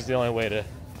 This is the only way to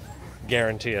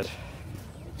guarantee it.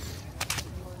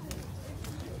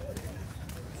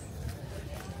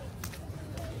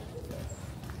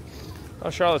 Oh,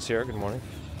 Charlotte's here. Good morning.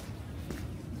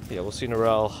 Yeah, we'll see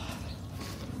Norel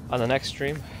on the next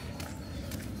stream.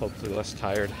 Hopefully less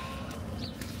tired.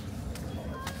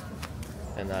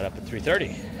 And not up at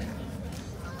 3:30.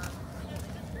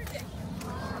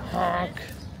 Honk.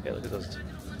 Okay, look at those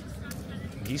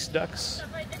geese ducks.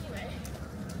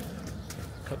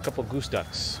 A couple goose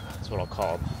ducks. That's what I'll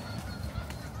call them.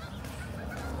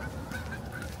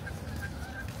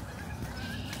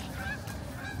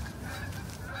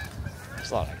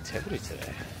 There's a lot of activity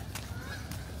today.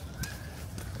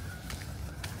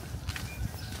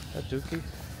 That Dookie?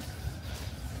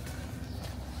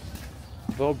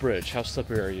 Bow Bridge, how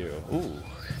slippery are you? Ooh,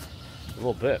 a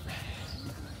little bit.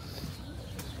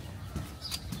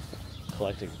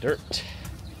 Collecting dirt.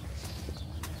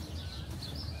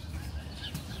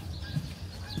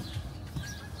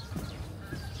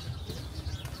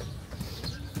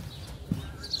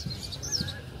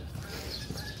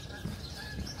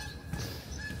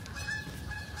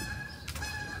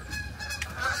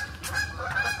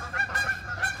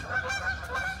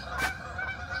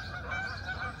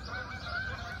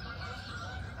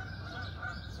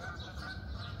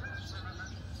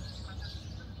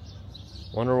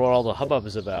 Wonder what all the hubbub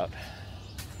is about.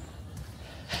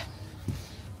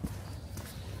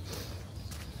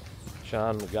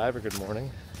 Sean MacGyver, good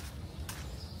morning.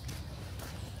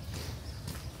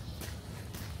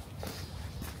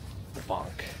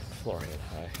 Bonk, Florian,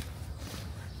 hi.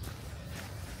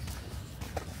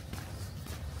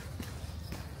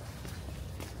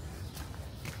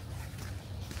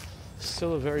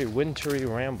 Still a very wintry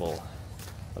ramble,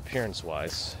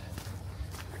 appearance-wise.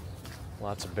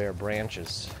 Lots of bare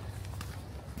branches.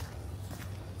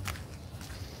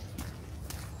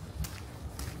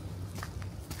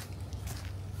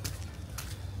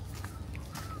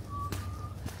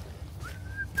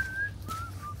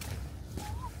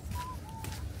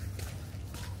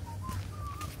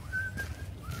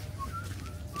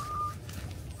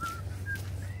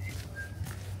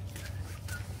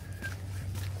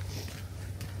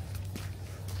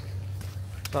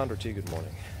 Sandra T, good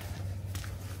morning.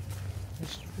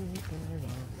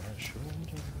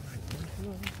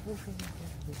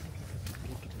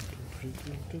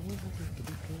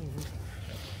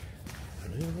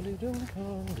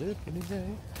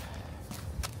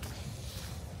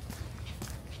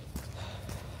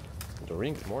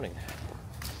 Doreen, good morning.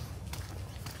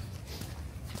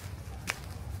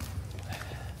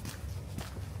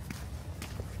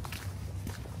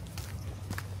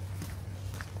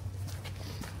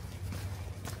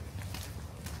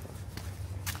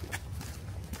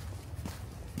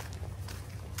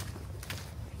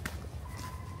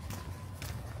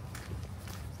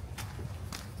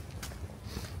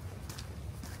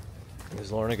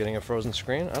 Is Lorna getting a frozen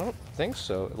screen? I don't think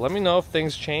so. Let me know if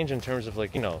things change in terms of,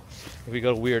 like, you know, if we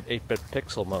go to weird 8-bit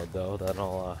pixel mode, though, then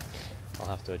I'll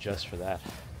have to adjust for that.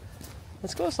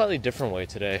 Let's go a slightly different way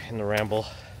today in the ramble.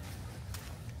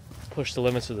 Push the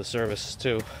limits of the service,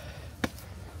 too.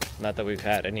 Not that we've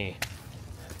had any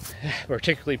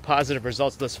particularly positive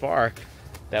results thus far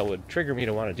that would trigger me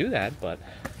to want to do that, but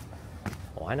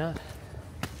why not?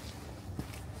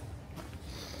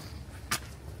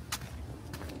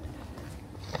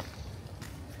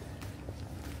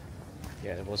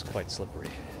 Yeah, it was quite slippery.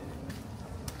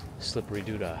 Slippery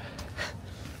doodah.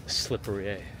 Slippery,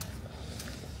 eh?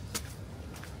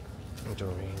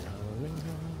 Doreen,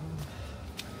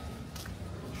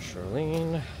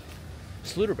 Charlene.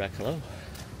 Sluderbeck, hello.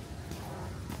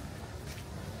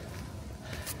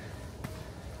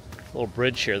 Little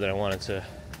bridge here that I wanted to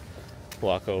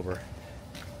walk over.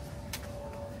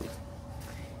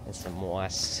 And some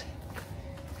moss.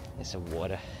 And some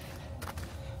water.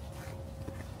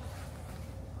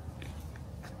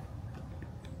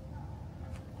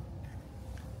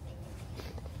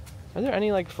 Are there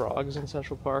any, like, frogs in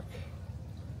Central Park?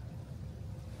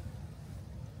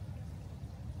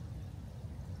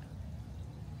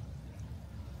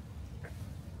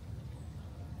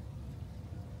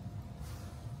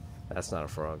 That's not a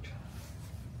frog.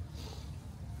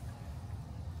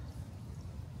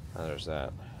 Oh, there's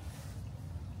that.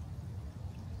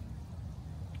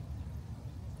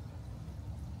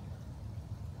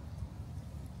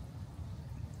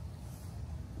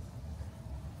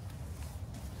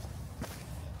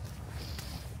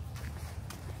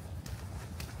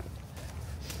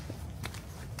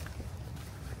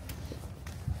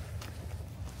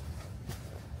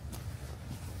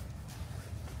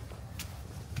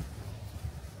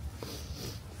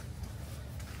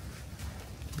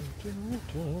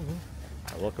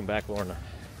 Welcome back, Lorna.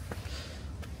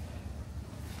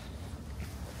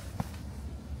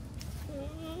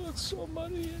 It's so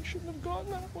muddy. I shouldn't have gone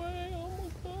that way. Oh my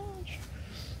gosh.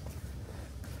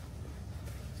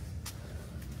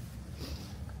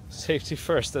 Safety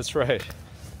first, that's right.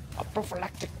 A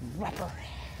prophylactic wrapper.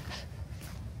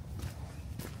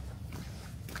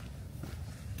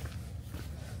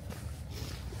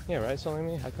 Yeah, right, something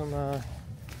like me? How come,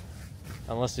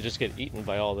 unless they just get eaten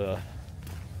by all the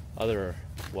other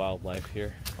wildlife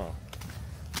here. Oh.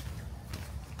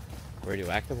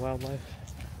 Radioactive wildlife?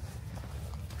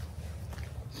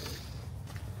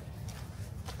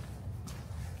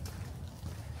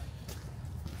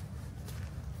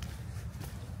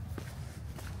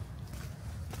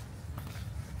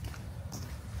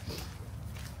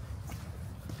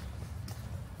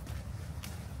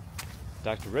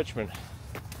 Dr. Richmond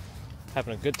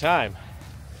having a good time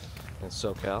in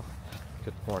SoCal.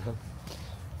 Good morning.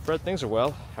 Fred, things are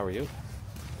well. How are you?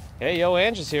 Hey, yo,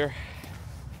 Ange is here.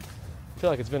 I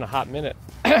feel like it's been a hot minute.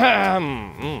 It's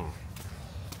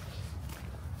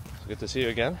good to see you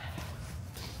again.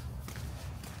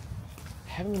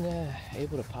 Haven't been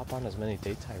able to pop on as many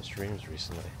daytime streams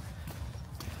recently.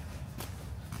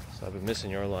 So I've been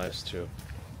missing your lives too.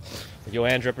 Yo,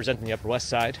 Ange representing the Upper West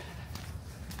Side.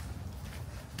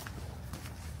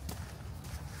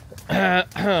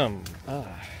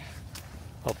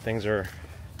 Hope things are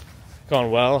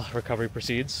going well. Recovery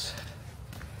proceeds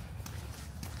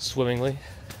swimmingly.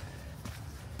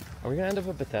 Are we gonna end up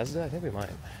at Bethesda? I think we might.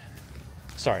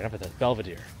 Sorry, not Bethesda.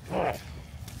 Belvedere.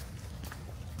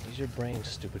 Use your brain,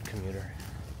 stupid commuter.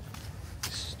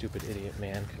 Stupid idiot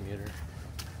man commuter.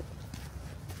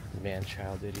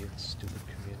 Man-child idiot, stupid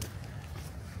commuter.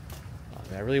 Oh,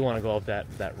 I really want to go up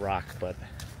that rock, but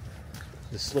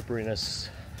the slipperiness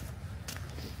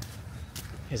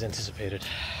is anticipated.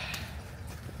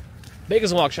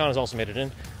 Bakers and Walk Sean has also made it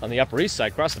in on the Upper East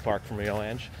Side, across the park from Rio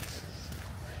Ange.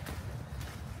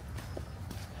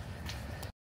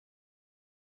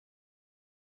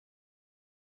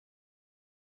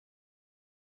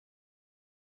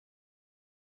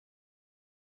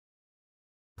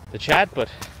 The chat, but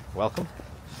welcome.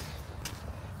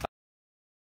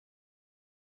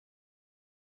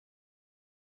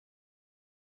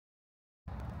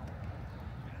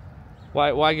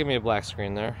 Why give me a black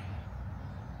screen there?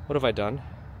 What have I done?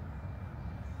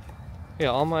 Yeah,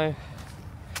 all my...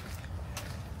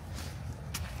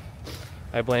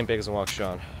 I blame Bakers and Walk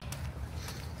Sean.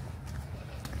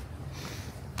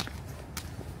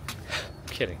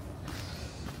 Kidding.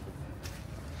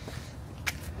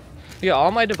 Yeah,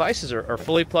 all my devices are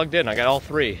fully plugged in. I got all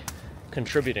three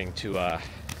contributing to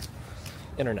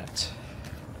internet.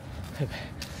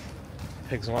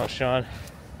 Bakers and Walk Sean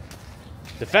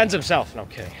defends himself. No, I'm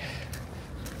kidding.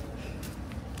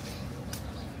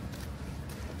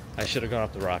 I should have gone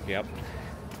up the rock, yep.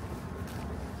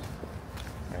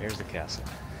 Alright, here's the castle.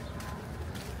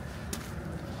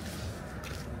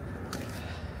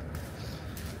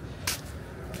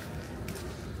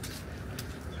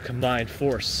 Combined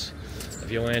force of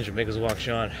Rio Ange and Bakers and Walk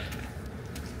Sean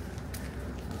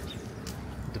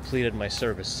depleted my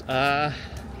service.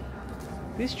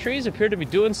 These trees appear to be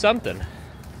doing something.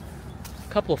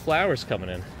 A couple of flowers coming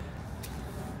in.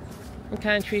 What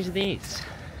kind of trees are these?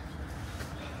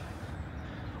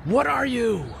 What are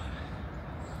you?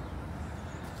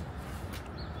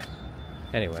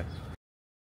 Anyway.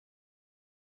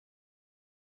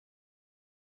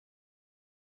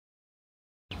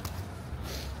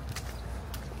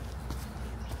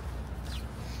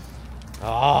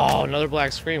 Oh, another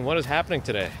black screen. What is happening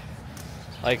today?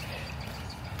 Like,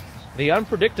 the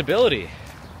unpredictability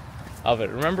of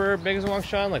it. Remember Bakers and Walk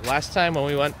Sean? Like last time when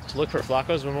we went to look for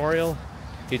Flacco's Memorial,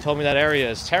 he told me that area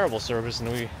is terrible service,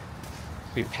 and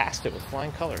we passed it with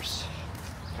flying colors.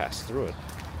 Passed through it.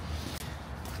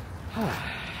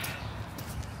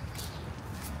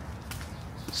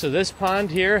 So this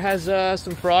pond here has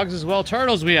some frogs as well.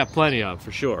 Turtles we have plenty of,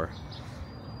 for sure.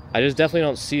 I just definitely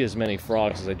don't see as many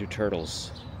frogs as I do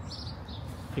turtles.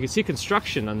 You can see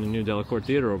construction on the new Delacorte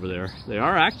Theater over there. They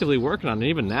are actively working on it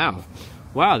even now.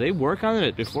 Wow, they work on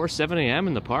it before 7 a.m.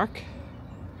 in the park?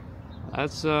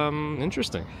 That's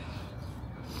interesting.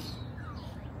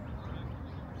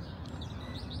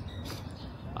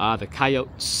 The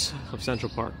coyotes of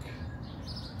Central Park.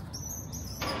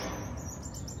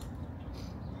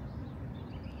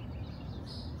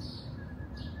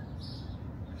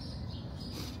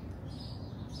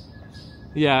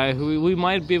 Yeah, we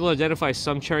might be able to identify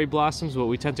some cherry blossoms, but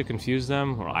we tend to confuse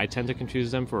them, or I tend to confuse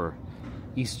them for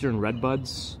eastern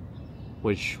redbuds,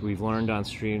 which we've learned on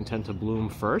stream tend to bloom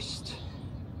first.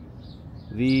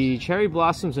 The cherry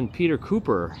blossoms in Peter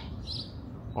Cooper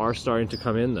are starting to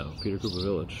come in though, Peter Cooper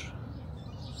Village.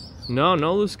 No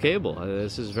loose cable.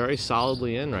 This is very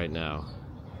solidly in right now.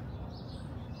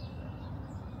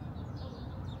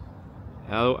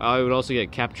 I would also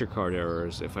get capture card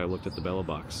errors if I looked at the Bella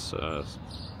Box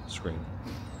screen.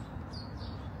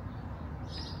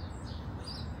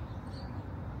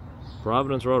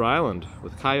 Providence, Rhode Island,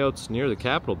 with coyotes near the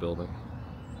Capitol building.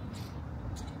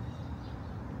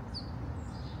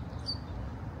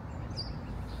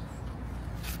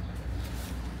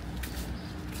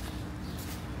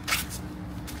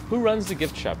 Who runs the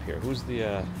gift shop here? Who's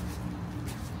the,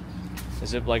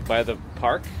 is it like by the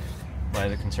park? By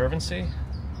the Conservancy?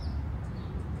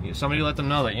 Somebody let them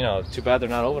know that, you know, too bad they're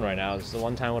not open right now. This is the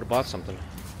one time I would have bought something.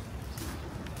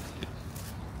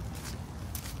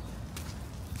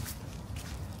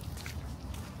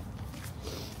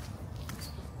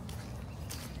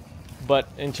 But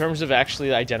in terms of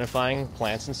actually identifying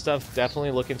plants and stuff,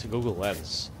 definitely look into Google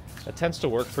Lens. That tends to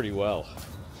work pretty well.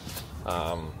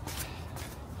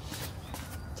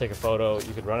 Take a photo,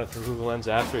 you could run it through Google Lens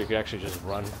after, you could actually just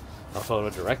run a photo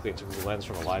directly into Google Lens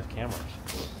from a live camera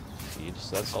feed,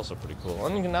 so that's also pretty cool.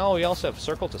 And now we also have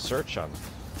Circle to Search on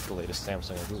the latest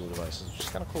Samsung and Google devices, which is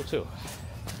kind of cool too.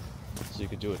 So you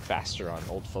could do it faster on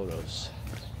old photos.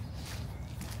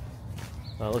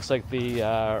 Now it looks like the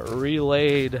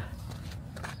relayed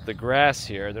the grass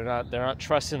here. They're not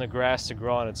trusting the grass to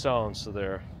grow on its own, so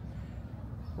they're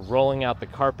rolling out the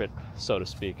carpet, so to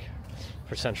speak,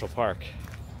 for Central Park.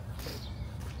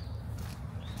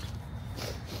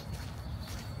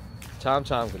 Tom,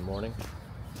 good morning.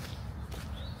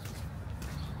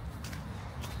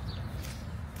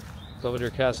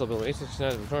 Belvedere Castle, built in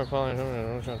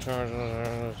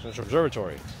 1869,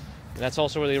 observatory. And that's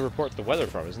also where they report the weather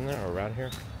from, isn't there? Or around here?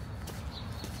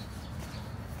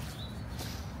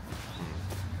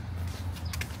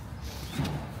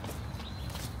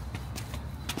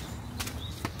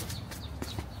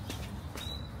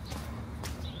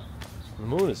 The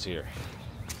moon is here.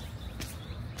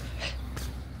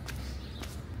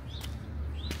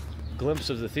 Glimpse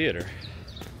of the theater.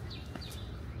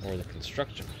 Or the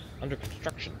construction. Under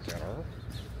construction theater.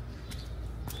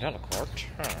 Helicourt.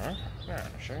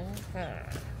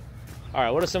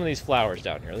 Alright, what are some of these flowers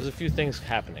down here? There's a few things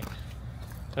happening.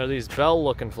 There are these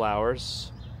bell-looking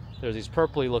flowers. There's these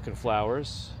purpley-looking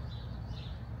flowers.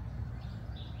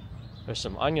 There's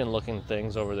some onion-looking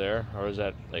things over there. Or is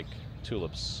that, like,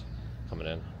 tulips coming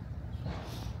in?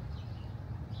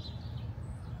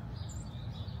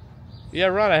 Yeah,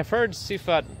 Ron, I've heard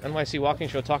Sifat NYC Walking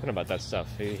Show talking about that stuff.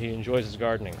 He enjoys his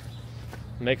gardening.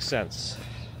 Makes sense.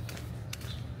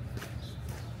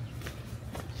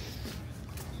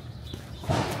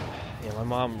 Yeah, my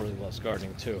mom really loves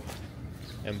gardening too.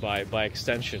 And by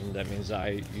extension, that means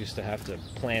I used to have to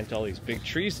plant all these big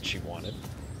trees that she wanted.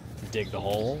 Dig the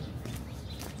hole,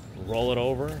 roll it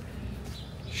over,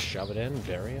 shove it in,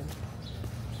 bury it.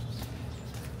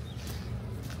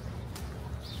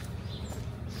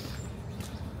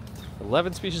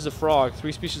 11 species of frog,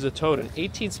 3 species of toad, and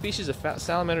 18 species of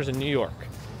salamanders in New York,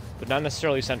 but not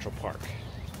necessarily Central Park.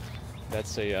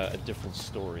 That's a different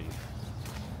story.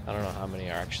 I don't know how many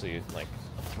are actually like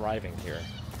thriving here,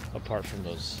 apart from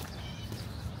those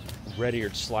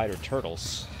red-eared slider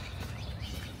turtles.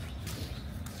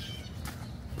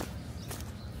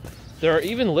 There are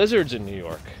even lizards in New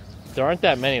York. There aren't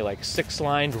that many, like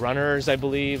six-lined runners, I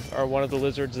believe, are one of the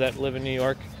lizards that live in New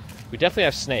York. We definitely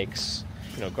have snakes.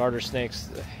 You know, garter snakes.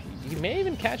 You may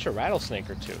even catch a rattlesnake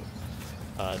or two,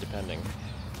 depending.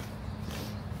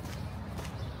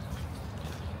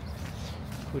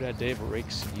 Kudat Day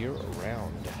rakes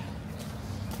year-round.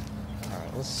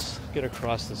 Alright, let's get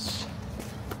across this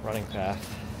running path.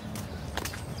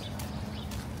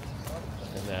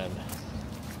 And then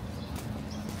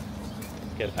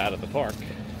get out of the park.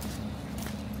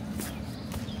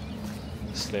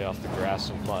 Stay off the grass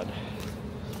and mud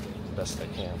the best I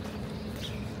can.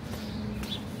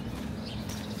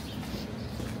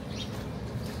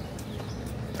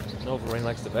 Wolverine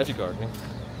likes the veggie gardening.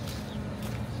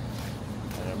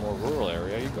 And in a more rural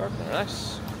area, you garden there.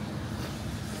 Nice.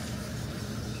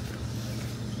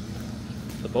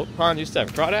 The boat pond used to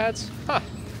have crawdads? Huh.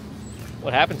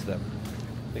 What happened to them?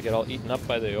 They get all eaten up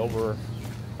by the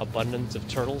overabundance of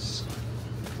turtles?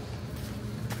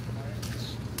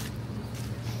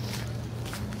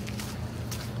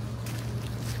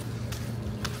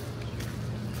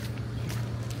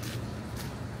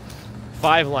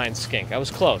 Five-line skink. I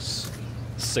was close.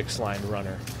 Six-line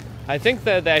runner. I think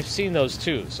that I've seen those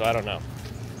too, so I don't know.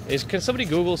 Can somebody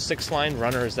Google six-line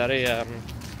runner? Is that a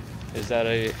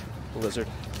lizard?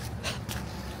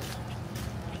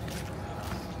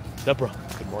 Deborah,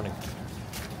 good morning.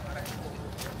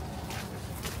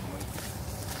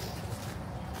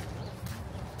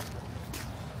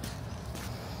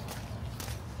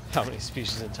 How many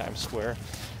species in Times Square?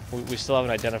 We still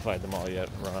haven't identified them all yet,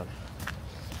 Ron.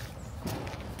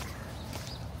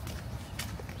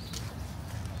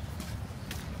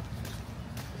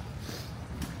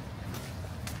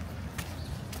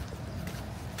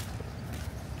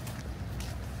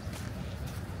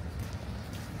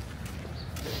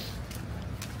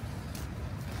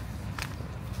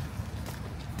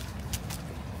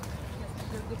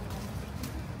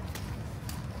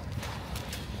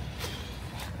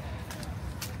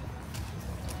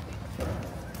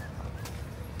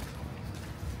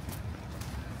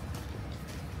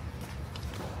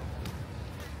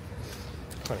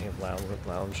 Plenty of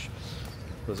lounge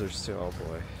lizards too. Oh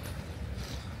boy.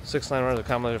 Six-line runners are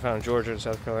commonly found in Georgia and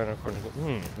South Carolina. According to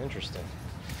interesting.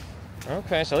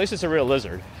 Okay, so at least it's a real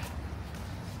lizard.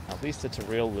 At least it's a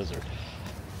real lizard.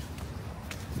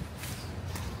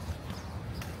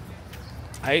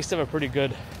 I used to have a pretty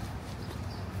good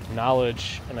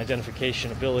knowledge and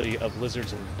identification ability of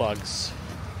lizards and bugs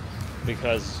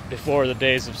because before the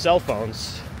days of cell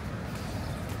phones,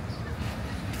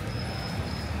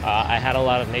 I had a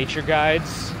lot of nature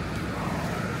guides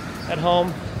at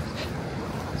home,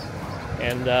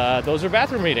 and those are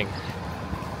bathroom reading.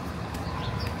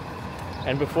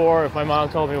 And before, if my mom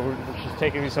told me she's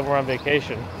taking me somewhere on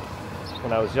vacation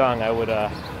when I was young, I would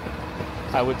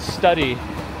study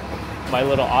my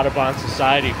little Audubon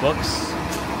Society books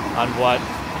on what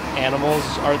animals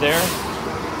are there,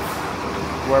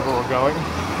 wherever we're going,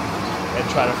 and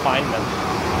try to find them.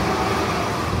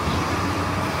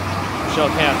 Michelle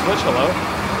K on Twitch, hello.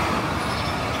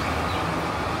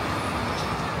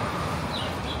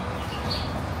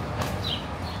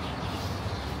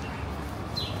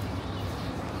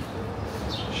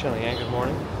 Shelly Ann, good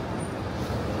morning.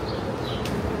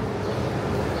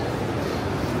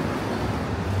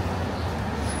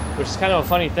 Which is kind of a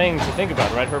funny thing to think about,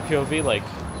 right? Her POV, like,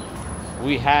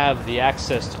 we have the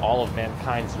access to all of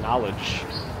mankind's knowledge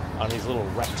on these little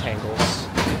rectangles,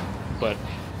 but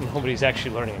nobody's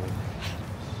actually learning anything.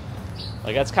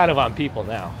 Like, that's kind of on people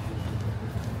now.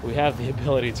 We have the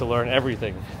ability to learn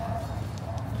everything,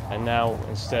 and now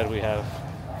instead we have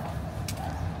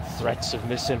threats of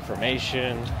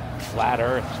misinformation, flat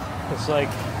earth. It's like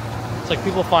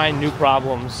people find new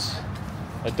problems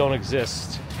that don't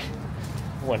exist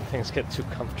when things get too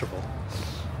comfortable.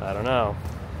 I don't know.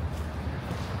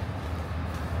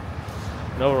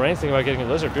 No, or anything about getting a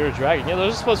lizard, bearded dragon. Yeah,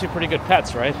 those are supposed to be pretty good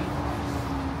pets, right?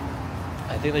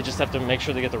 I think they just have to make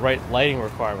sure they get the right lighting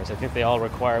requirements. I think they all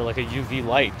require like a UV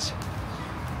light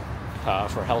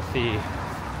for healthy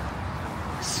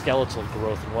skeletal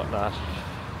growth and whatnot.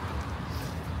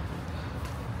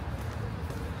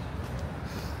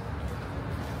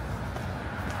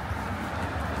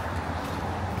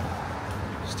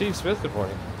 Steve Smith, good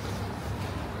morning.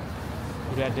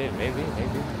 Who that did? Maybe.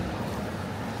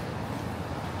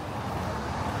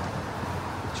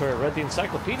 Victoria read the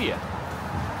encyclopedia.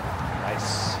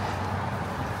 Nice.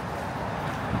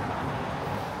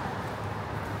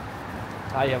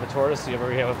 You have a Taurus, you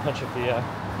already have a bunch of the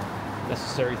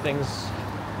necessary things.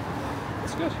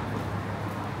 That's good.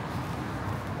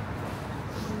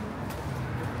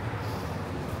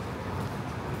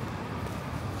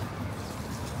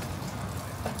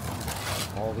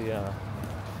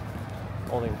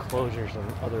 All the enclosures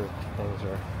and other things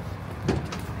are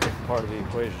part of the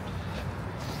equation.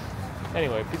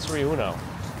 Anyway, Pizzeria Uno.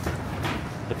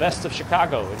 The best of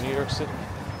Chicago in New York City.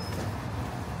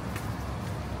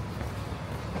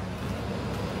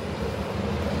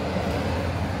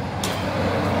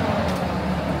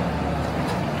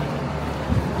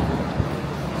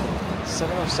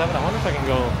 $707. I wonder if I can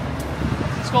go.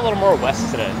 Let's go a little more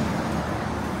west today,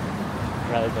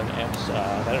 rather than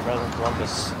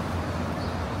Columbus.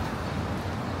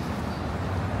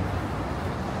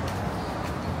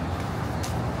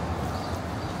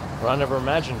 Well, I never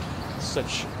imagined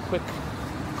such quick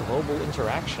global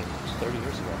interaction 30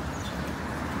 years ago.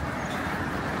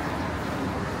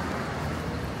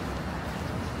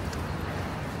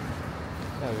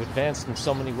 Yeah, we've advanced in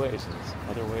so many ways, and in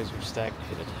other ways we've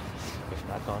stagnated, if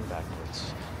not gone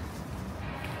backwards.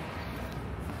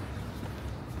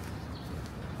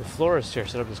 The florist here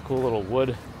set up this cool little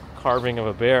wood carving of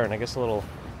a bear, and I guess a little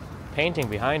painting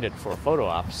behind it for photo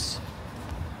ops.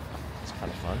 It's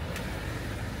kind of fun.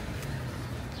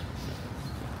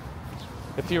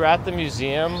 If you're at the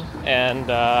museum and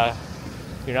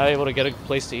you're not able to get a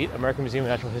place to eat, American Museum of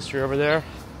Natural History over there,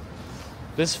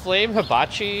 this flame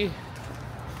hibachi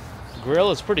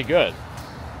grill is pretty good.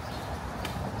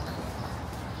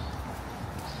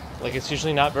 Like, it's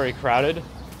usually not very crowded,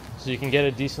 so you can get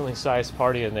a decently sized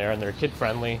party in there, and they're kid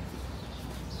friendly.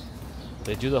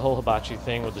 They do the whole hibachi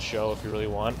thing with the show if you really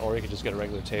want, or you can just get a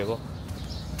regular table.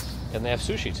 And they have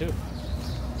sushi too,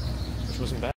 which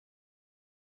wasn't bad.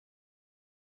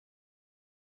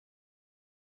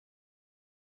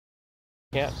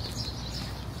 Yeah,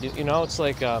 you know, it's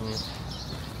like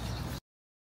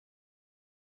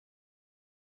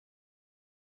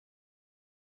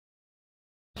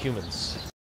humans.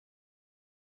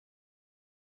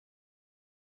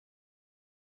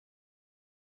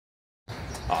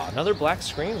 Oh, another black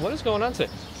screen? What is going on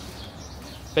today?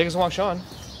 Vegas Wong Sean.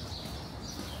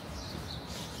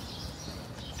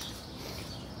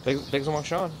 Vegas Wong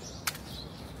Sean.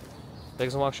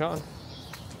 Vegas Wong Sean.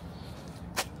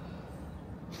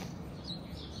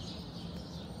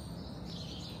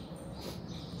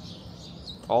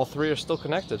 All three are still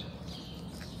connected.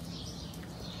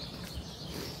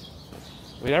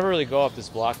 We never really go up this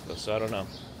block though, so I don't know.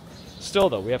 Still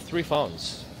though, we have 3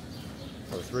 phones.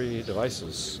 Or 3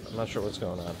 devices. I'm not sure what's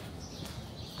going on.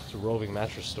 It's roving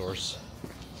mattress stores.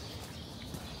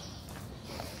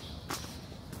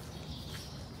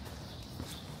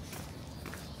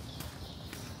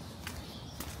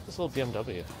 This little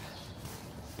BMW.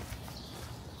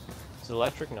 Is it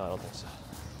electric? No, I don't think so.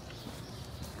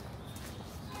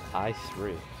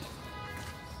 I3.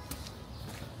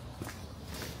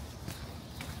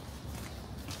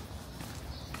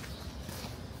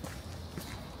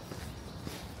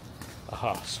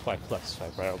 Aha, swipe left,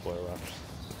 swipe right, oh boy, around.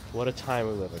 What a time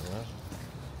we live in, right?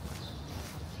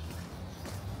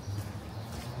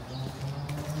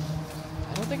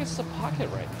 I don't think it's the pocket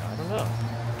right now. I don't know.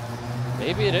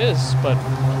 Maybe it is, but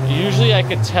usually I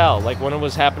could tell. Like when it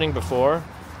was happening before,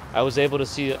 I was able to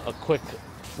see a quick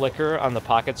flicker on the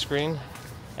pocket screen,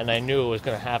 and I knew it was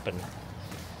going to happen.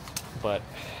 But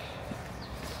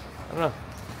I don't know.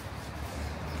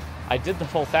 I did the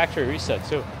full factory reset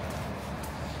too.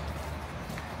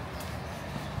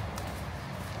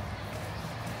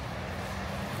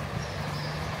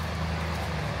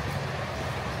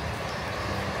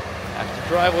 Active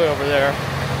driveway over there.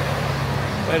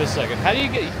 Wait a second. How do you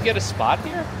get a spot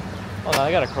here? Oh no,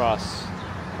 I gotta cross.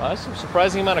 Wow, there's some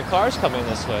surprising amount of cars coming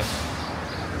this way.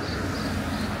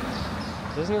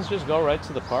 Doesn't this just go right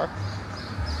to the park?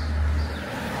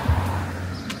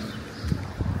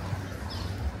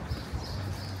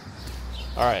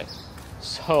 Alright,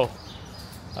 so,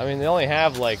 I mean, they only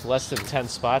have like less than 10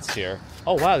 spots here.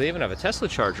 Oh wow, they even have a Tesla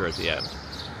charger at the end.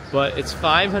 But it's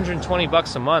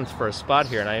 $520 a month for a spot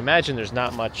here, and I imagine there's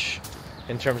not much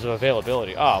in terms of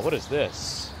availability. Oh, what is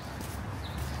this?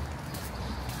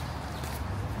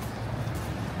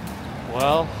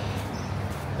 Well,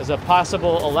 there's a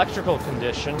possible electrical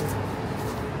condition.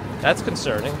 That's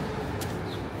concerning.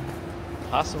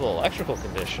 Possible electrical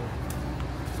condition.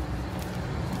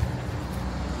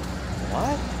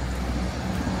 What?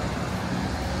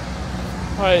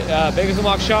 Alright, Bakers and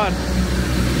Walk Sean.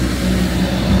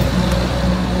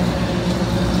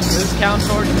 Does this count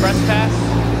towards press pass?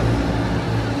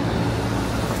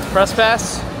 Press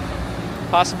pass?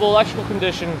 Possible electrical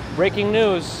condition. Breaking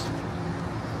news.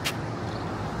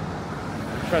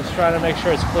 I'm just trying to make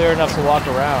sure it's clear enough to walk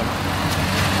around.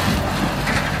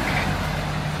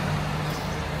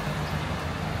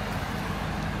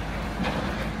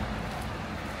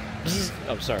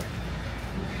 Oh, sorry.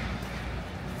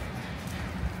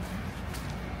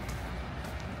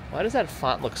 Why does that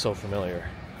font look so familiar?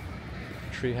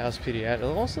 Treehouse Pediatric. It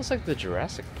almost looks like the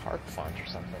Jurassic Park font or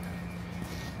something.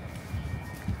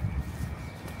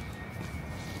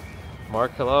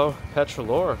 Mark, hello.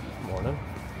 Petrolore, morning.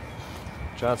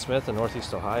 John Smith in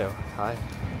Northeast Ohio. Hi.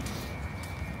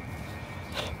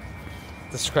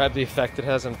 Describe the effect it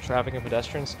has on traffic and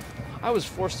pedestrians. I was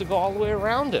forced to go all the way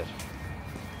around it.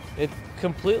 It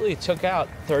completely took out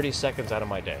 30 seconds out of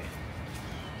my day.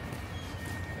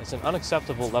 It's an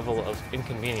unacceptable level of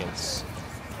inconvenience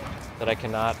that I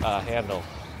cannot handle.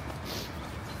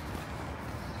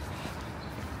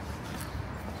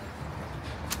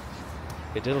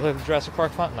 It did look like the Jurassic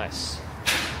Park font. Nice.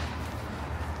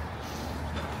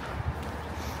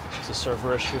 It's a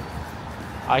server issue.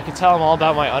 I could tell them all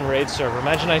about my Unraid server.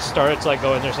 Imagine I started to like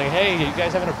go in there saying, hey, you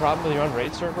guys having a problem with your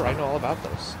Unraid server? I know all about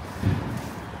those.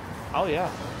 Oh yeah,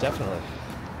 definitely.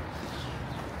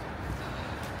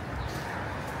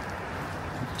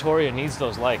 Victoria needs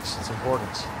those likes. It's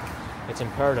important. It's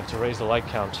imperative to raise the like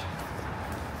count,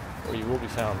 or you will be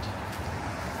found.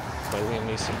 By Liam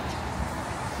Neeson.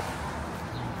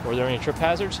 Were there any trip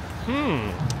hazards?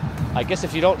 I guess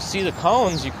if you don't see the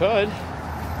cones, you could.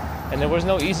 And there was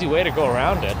no easy way to go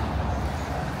around it.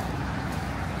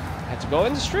 I had to go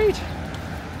in the street.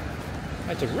 I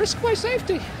had to risk my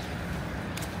safety.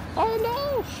 Oh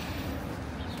no!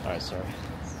 Alright, sorry.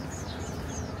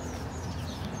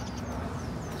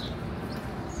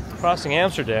 Crossing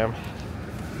Amsterdam.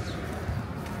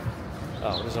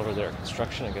 Oh, what is over there?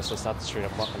 Construction? I guess that's not the street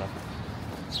I'm walking up.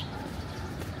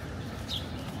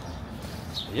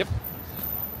 Yep.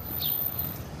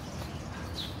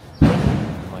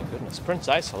 Oh my goodness. Prince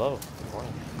Ice, hello. Good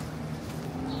morning.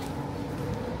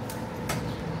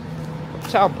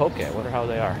 Uptown Poke, I wonder how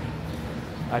they are.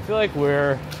 I feel like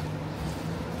we're...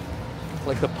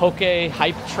 like the Poke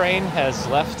hype train has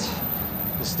left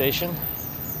the station.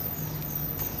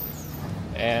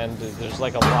 And there's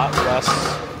like a lot less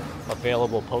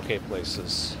available Poke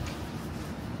places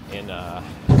in the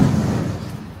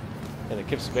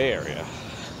Kips Bay area.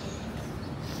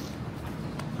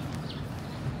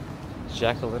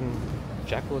 Jacqueline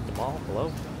Damal,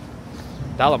 hello?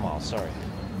 Dalamal, sorry.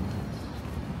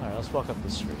 Alright, let's walk up the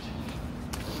street.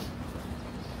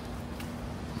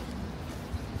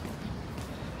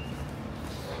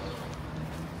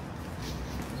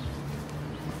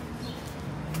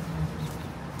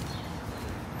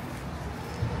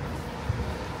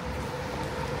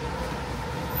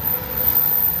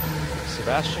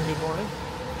 Sebastian, good morning.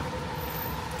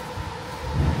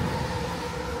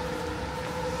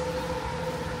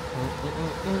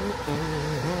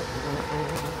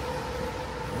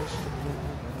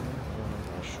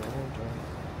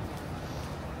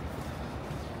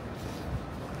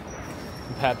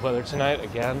 Bad weather tonight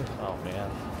again. Oh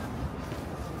man.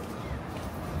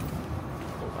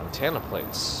 Oh, antenna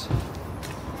plates.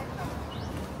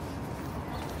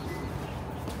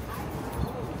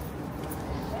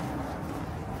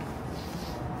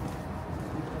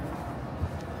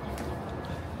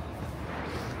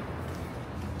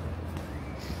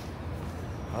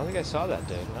 think I saw that,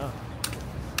 Dave. No.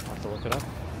 I'll have to look it up.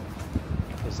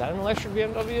 Is that an electric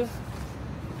BMW? It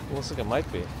looks like it might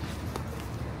be.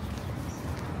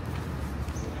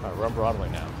 Alright, we're on Broadway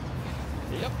now.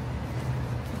 Yep.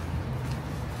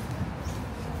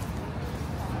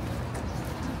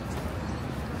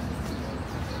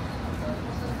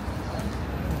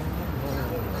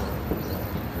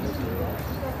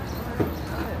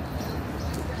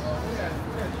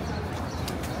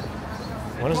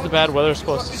 When is the bad weather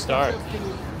supposed to start?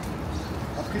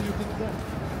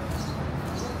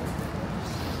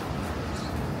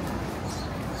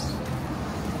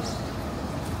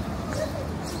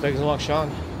 Bagels and Walk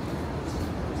Sean.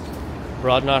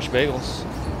 Broad Nosh Bagels.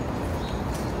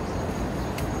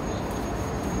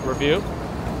 Review.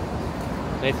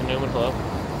 Nathan Newman, hello.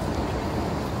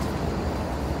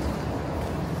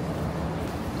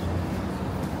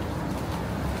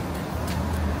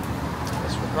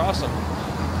 Thanks for crossing.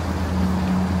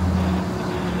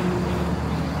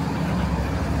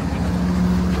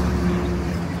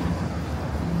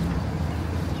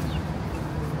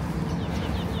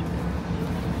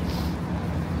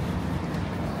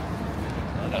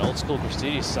 Old school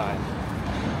Mercedes sign.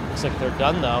 Looks like they're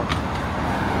done though.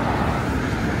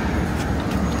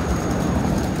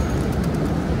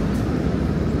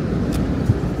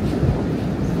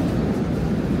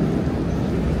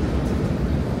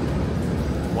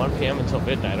 $1 p.m. until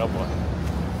midnight. Oh boy.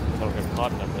 I'll get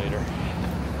caught in them later.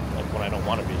 Like when I don't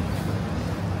want to be.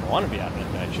 I want to be out at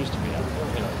midnight. I choose to be out.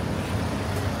 You know.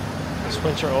 Is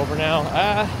winter over now?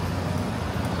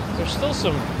 There's still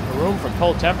some room for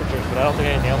cold temperatures, but I don't think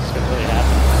anything else is going to really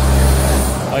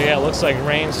happen. Oh yeah, it looks like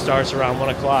rain starts around 1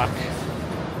 o'clock,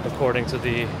 according to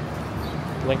the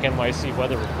Link NYC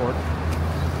weather report.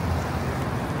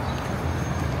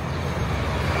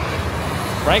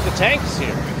 Frank the Tank is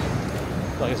here.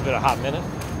 Looks like it's been a hot minute.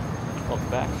 Welcome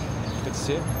back. Good to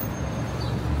see you.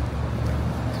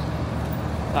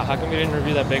 How come you didn't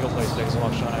review that bagel place, Bagels and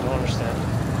Walk Sean? I don't understand.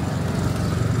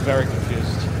 Very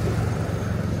confused.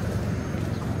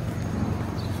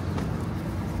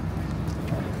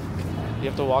 You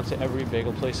have to walk to every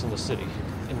bagel place in the city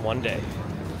in one day.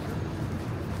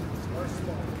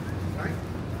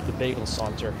 The Bagel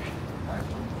Saunter.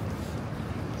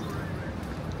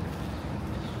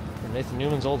 Nathan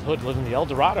Newman's old hood lived in the El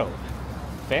Dorado.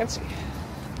 Fancy.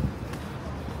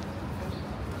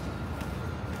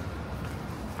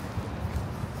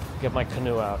 Get my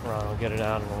canoe out, Ron. I'll get it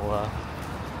out and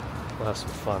we'll have some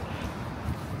fun.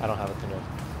 I don't have a canoe.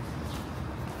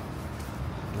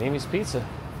 Mimi's Pizza.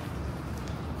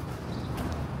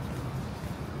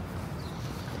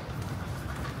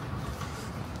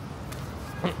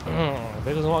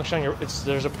 Bagels and Walk Sean,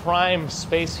 there's a prime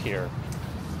space here,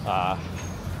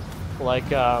 like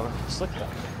Slick Duck,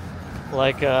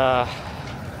 like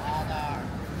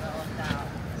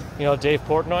you know Dave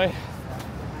Portnoy.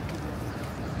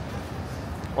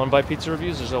 One Bite Pizza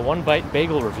Reviews. There's a One Bite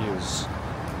Bagel Reviews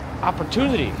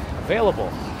opportunity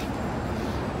available.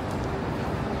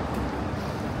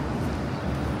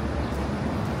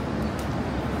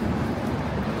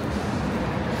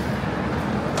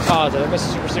 Oh, did I miss a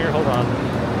super sticker? Hold on.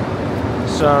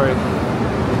 Sorry.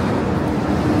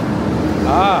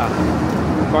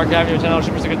 Park Avenue $10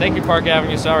 super sticker. Thank you, Park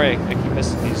Avenue. Sorry, I keep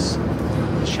missing these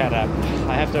chat app.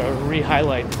 I have to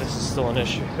re-highlight that this is still an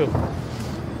issue.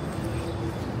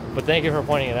 But thank you for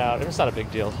pointing it out. It's not a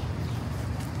big deal.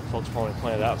 Folks point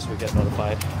it out so we get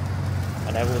notified.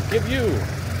 And I will give you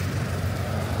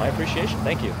my appreciation.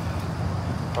 Thank you,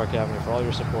 Park Avenue, for all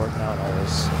your support now and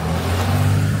always.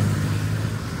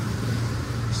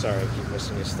 Sorry, I keep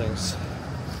missing these things.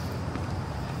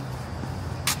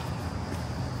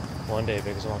 One day,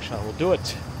 Bagels and Walk Sean will do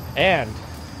it. And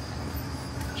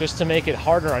just to make it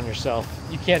harder on yourself,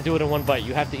 you can't do it in one bite.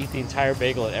 You have to eat the entire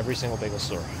bagel at every single bagel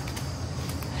store.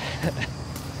 You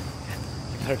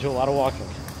gotta do a lot of walking.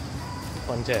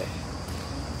 One day.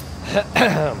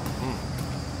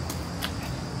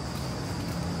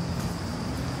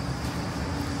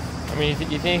 I mean, you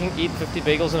think you can eat 50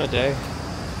 bagels in a day?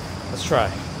 Let's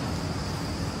try.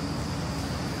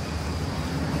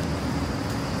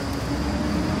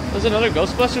 There's another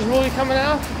Ghostbusters movie coming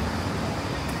out?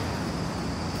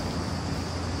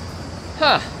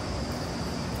 Huh.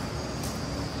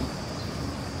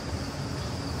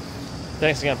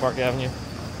 Thanks again, Park Avenue.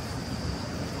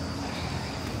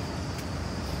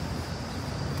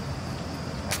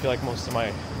 I feel like most of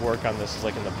my work on this is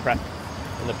like in the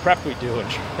prep we do and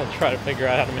try to figure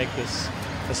out how to make this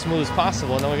as smooth as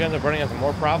possible, and then we end up running into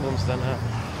more problems than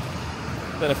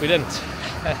if we didn't.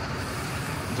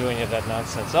 Doing it that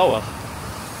nonsense. Oh well.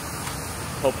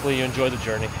 Hopefully you enjoy the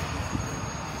journey.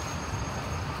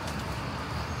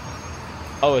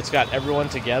 Oh, it's got everyone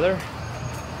together.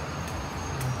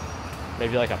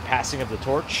 Maybe like a passing of the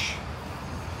torch.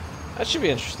 That should be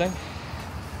interesting.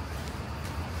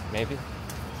 Maybe.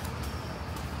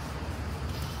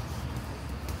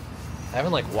 I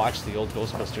haven't like watched the old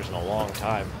Ghostbusters in a long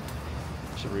time.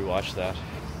 Should rewatch that.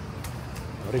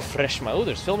 Refresh my... Oh,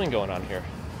 there's filming going on here.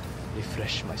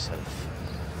 Refresh myself.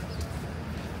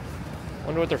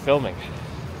 Wonder what they're filming.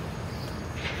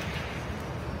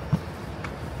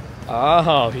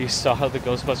 Oh, you saw the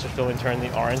Ghostbusters filming during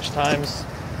the Orange Times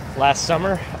last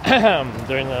summer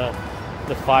during the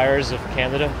fires of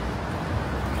Canada.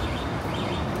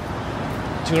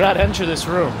 Do not enter this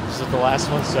room. This is what the last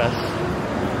one said.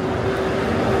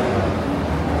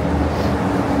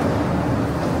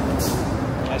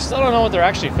 I still don't know what they're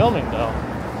actually filming, though.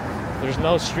 There's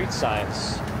no street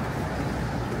signs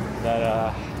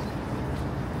that,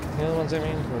 you know the ones I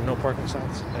mean? Or no parking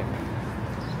signs? Anyway.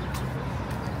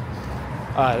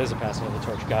 Ah, there's a passing of the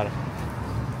torch. Got it.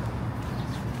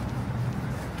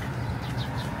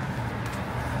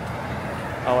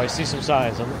 Oh, I see some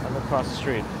signs. I'm across the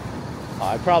street. Oh,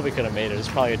 I probably could have made it. There's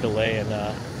probably a delay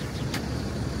and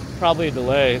probably a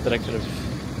delay that I could have.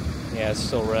 Yeah, it's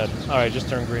still red. All right, just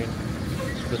turned green.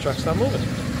 The truck's not moving.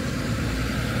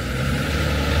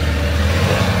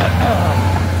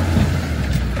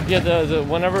 Yeah, the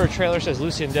whenever a trailer says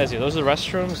Lucy and Desi, those are the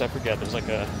restrooms. I forget. There's like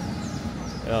a,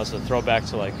 you know, it's a throwback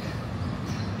to like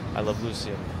I Love Lucy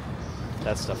and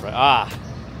that stuff, right? Ah,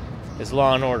 it's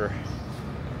Law and Order.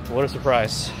 What a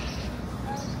surprise.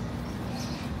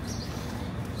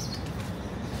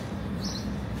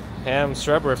 Ham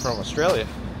Strawberry from Australia.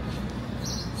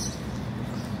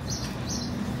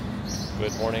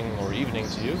 Good morning or evening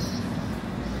to you.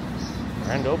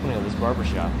 Grand opening of this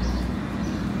barbershop.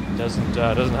 Doesn't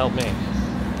help me.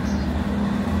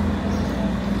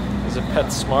 Is it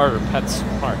Pet Smart or Pet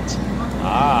Smart?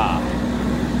 Ah.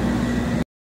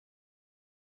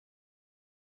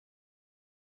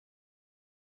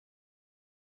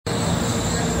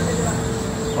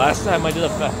 Last time I did a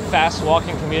fast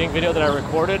walking commuting video that I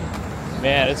recorded,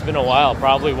 man, it's been a while.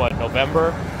 Probably what,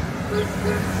 November?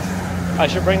 I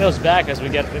should bring those back as we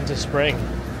get into spring.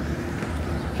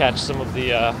 Catch some of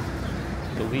the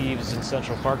leaves in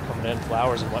Central Park coming in,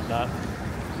 flowers and whatnot.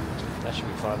 That should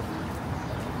be fun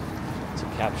to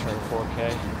capture in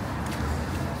 4K.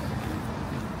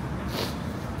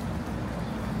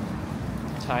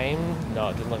 Time? No,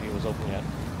 it didn't look like it was open yet.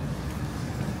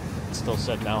 It still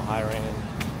said now hiring, and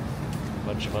a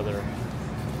bunch of other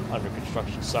under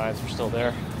construction signs were still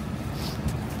there.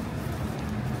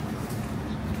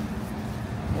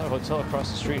 Another hotel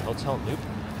across the street, Hotel Newton.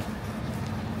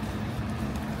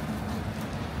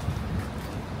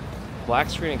 Black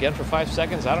screen again for 5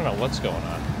 seconds. I don't know what's going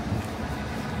on.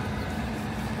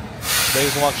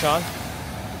 Days watch on.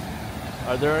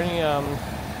 Are there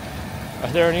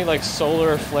any like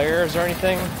solar flares or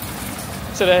anything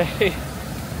today?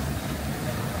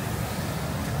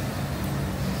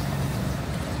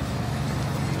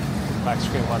 Black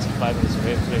screen wants 5 minutes of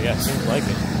waiting today. Yeah, seems like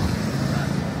it.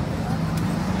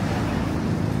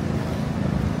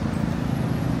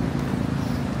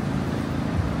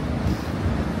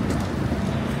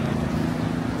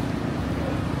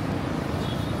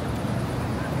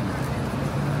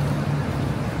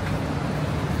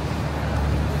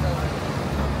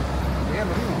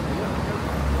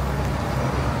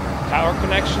 Power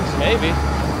connections, maybe.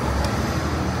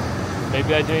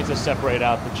 Maybe I do need to separate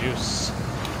out the juice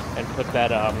and put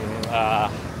that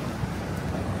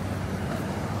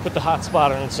put the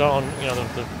hotspot on its own, you know,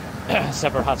 the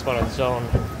separate hotspot on its own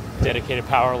dedicated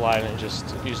power line, and just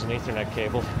use an Ethernet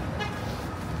cable.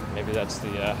 Maybe that's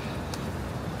the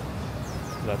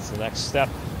next step.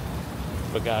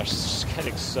 But gosh, it's just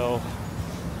getting so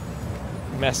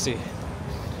messy.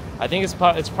 I think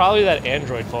it's probably that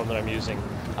Android phone that I'm using.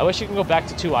 I wish you can go back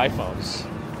to 2 iPhones,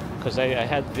 because I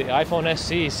had the iPhone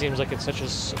SE. Seems like it's such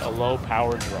a low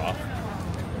power draw,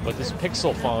 but this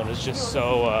Pixel phone is just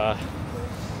so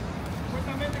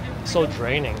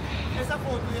draining.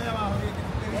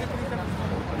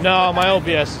 No, my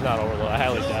OBS is not overloaded. I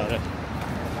highly doubt it.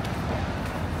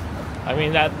 I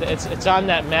mean, that it's on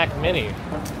that Mac Mini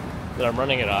that I'm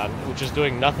running it on, which is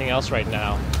doing nothing else right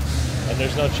now, and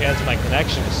there's no chance my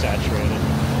connection is saturated.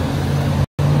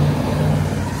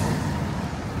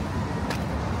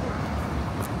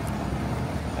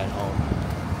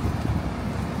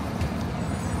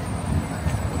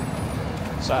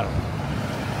 I don't know.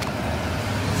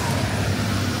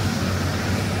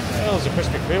 Oh, there's a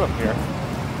Krispy Kreme up here.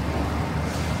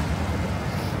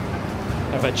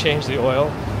 If I change the oil,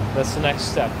 that's the next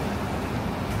step.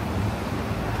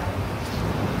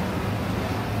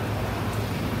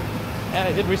 And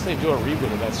I did recently do a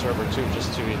reboot of that server too,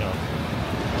 just to, you know,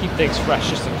 keep things fresh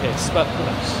just in case. But who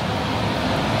knows?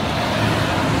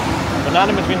 But not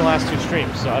in between the last 2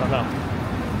 streams, so I don't know.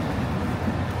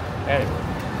 Anyway.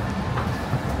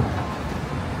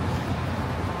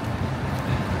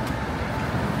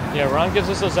 Yeah, Ron gives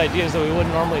us those ideas that we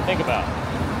wouldn't normally think about.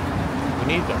 We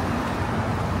need them.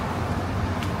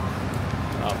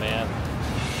 Oh man.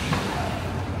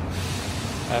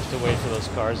 I have to wait for those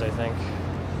cars, I think.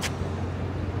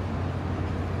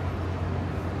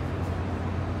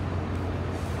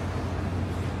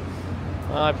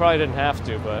 Well, I probably didn't have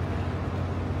to, but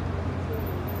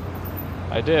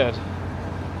I did.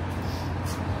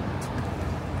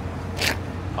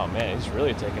 Oh man, he's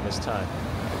really taking his time.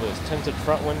 Look at those tinted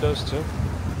front windows too.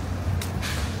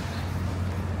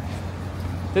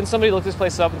 Didn't somebody look this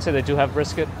place up and say they do have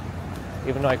brisket?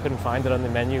 Even though I couldn't find it on the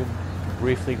menu,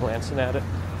 briefly glancing at it.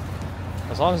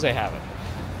 As long as they have it.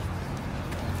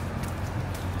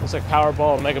 Looks like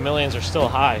Powerball and Mega Millions are still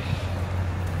high.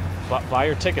 Buy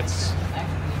your tickets.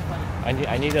 I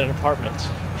need an apartment.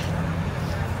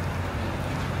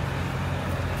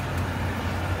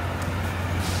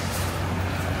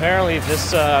 Apparently,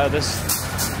 this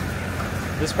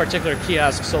particular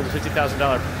kiosk sold a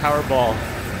 $50,000 Powerball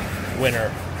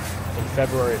winner in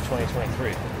February of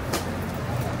 2023.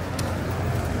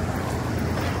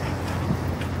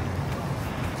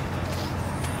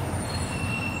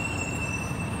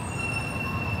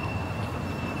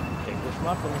 English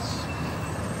muffins.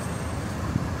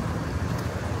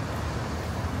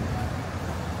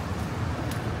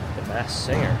 The Masked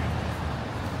Singer.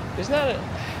 Isn't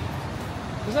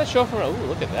that show from? Ooh,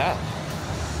 look at that!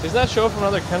 Isn't that show from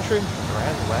another country?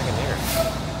 Grand Wagoneer.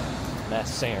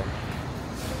 Masked Singer.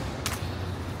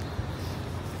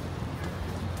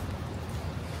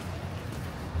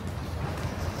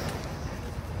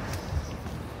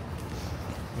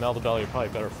 Mel the Bell, you're probably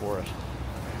better for it.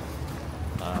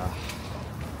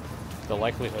 The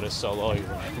likelihood is so low,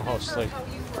 you're mostly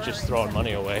just throwing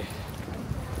money away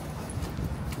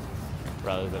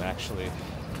rather than actually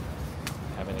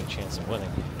having any chance of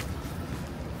winning.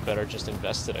 Better just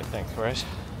invest it, I think, right?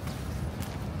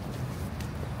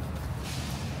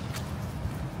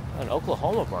 An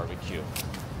Oklahoma barbecue.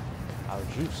 Our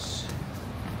juice.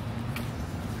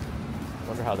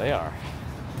 Wonder how they are.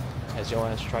 Has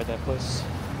Joanne's tried that place?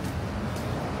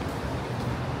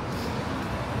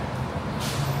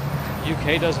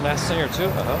 UK does Masked Singer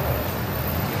too? Oh.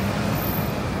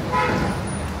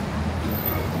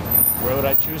 Where would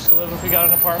I choose to live if we got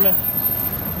an apartment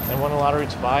and won a lottery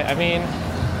to buy? I mean,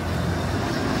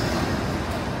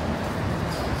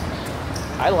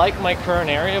 I like my current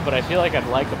area, but I feel like I'd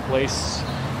like a place,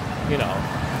 you know,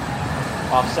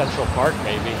 off Central Park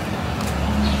maybe.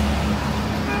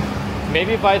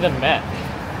 Maybe by the Met,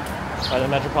 by the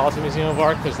Metropolitan Museum of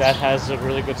Art, because that has a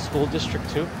really good school district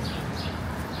too.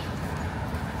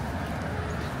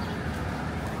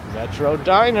 Metro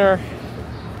Diner.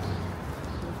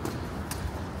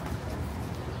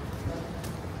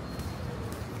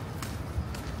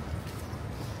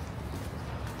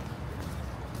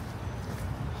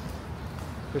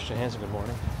 Christian Hansen, good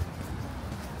morning.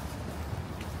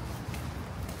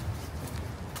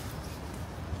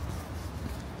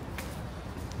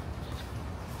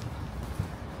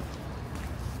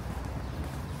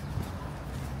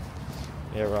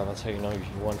 Yeah, Ron, that's how you know you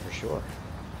won for sure.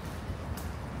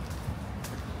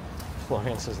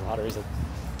 Florian says lottery's a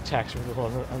tax removal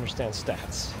and understand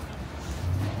stats.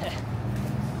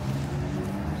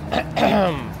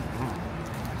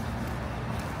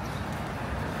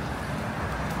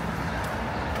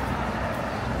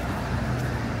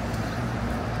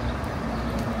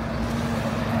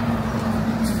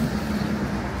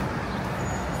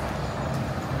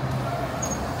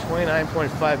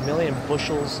 29.5 million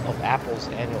bushels of apples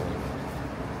annually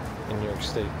in New York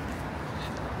State.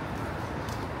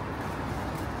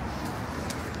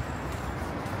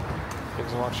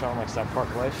 Pigs and Walk Sean likes that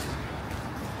park life.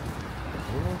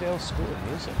 Bloomingdale School of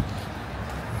Music.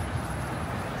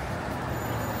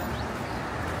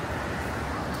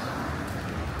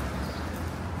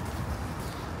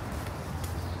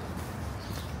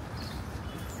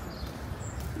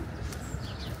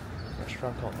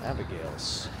 Restaurant called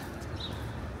Abigail's.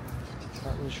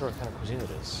 Not really sure what kind of cuisine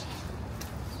it is.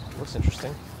 Looks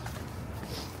interesting.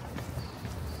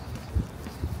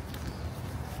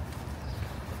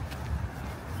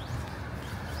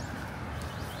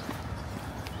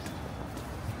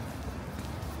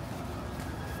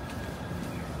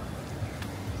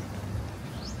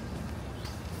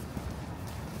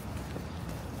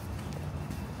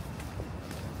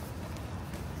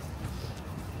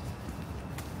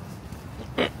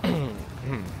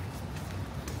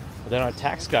 then our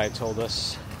tax guy told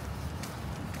us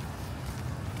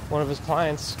one of his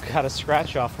clients got a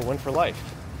scratch off for Win for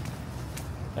Life,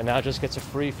 and now just gets a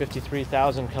free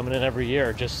 $53,000 coming in every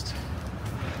year just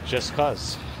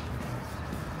cause.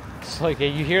 It's like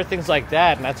you hear things like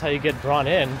that, and that's how you get drawn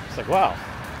in. It's like, wow,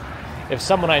 if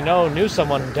someone I know knew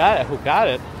someone who got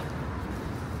it,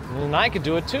 then I could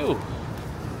do it too.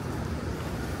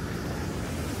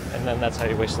 And then that's how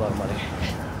you waste a lot of money.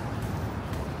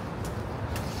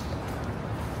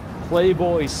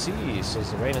 Playboy C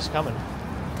says the rain is coming.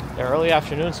 The early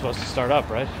afternoon's supposed to start up,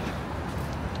 right?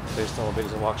 Based on what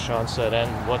Biggs and Walk Sean said and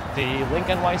what the Link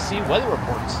NYC weather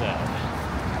report said.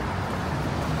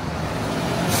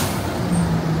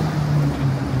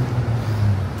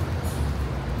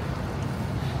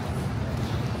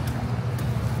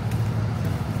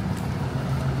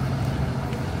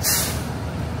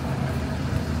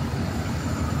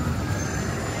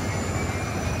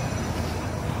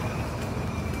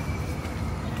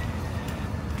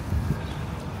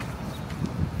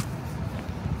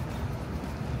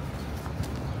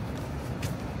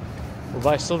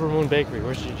 By Silver Moon Bakery.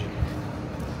 Where's Gigi?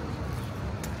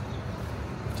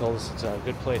 Told us it's a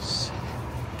good place.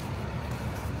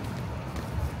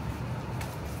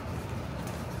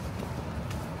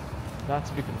 Not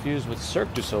to be confused with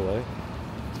Cirque du Soleil.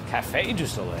 Café du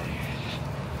Soleil.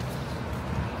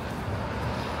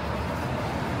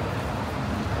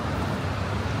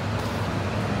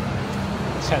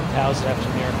 $10,000 after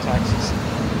New York taxes.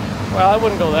 Well, I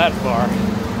wouldn't go that far.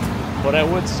 But I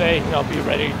would say, be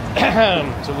ready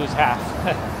to lose half,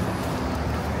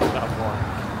 not more.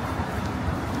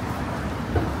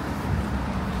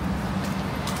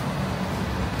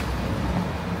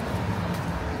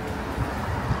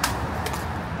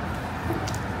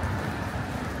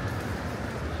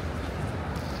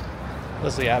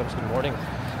 Leslie Adams, good morning.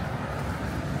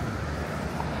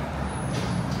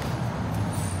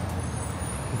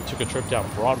 We took a trip down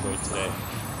Broadway today.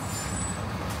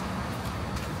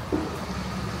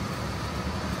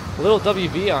 Little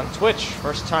WB on Twitch,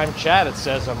 first time chat, it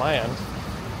says on my end.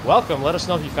 Welcome. Let us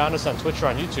know if you found us on Twitch or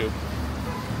on YouTube.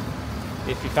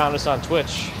 If you found us on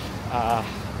Twitch,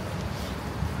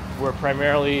 we're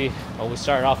primarily, we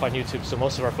started off on YouTube, so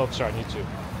most of our folks are on YouTube.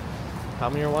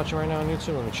 How many are watching right now on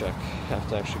YouTube? Let me check. I have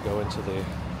to actually go into the...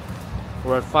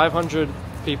 We're at 500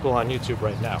 people on YouTube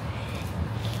right now.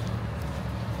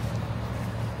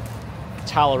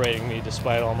 Tolerating me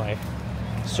despite all my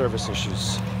service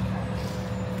issues.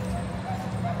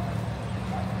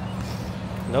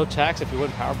 No tax if you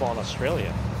win Powerball in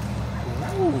Australia.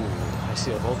 Ooh, I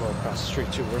see a Volvo across the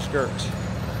street too. Where's Gert?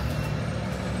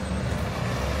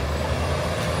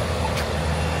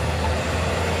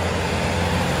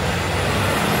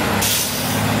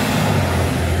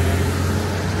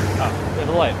 Oh, we have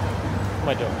a light. What am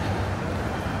I doing?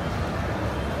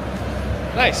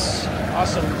 Nice.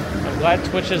 Awesome. I'm glad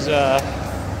Twitch's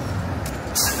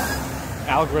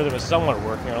algorithm is somewhat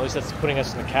working, or at least that's putting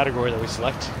us in the category that we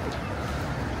select.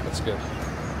 That's good.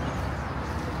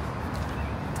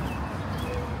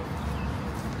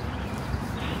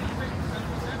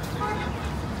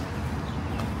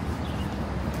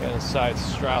 Get inside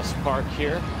Strauss Park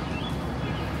here.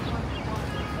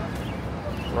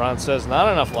 Ron says,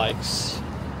 not enough likes.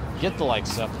 Get the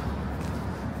likes up.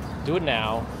 Do it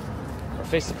now, or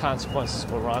face the consequences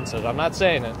of what Ron says. I'm not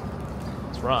saying it.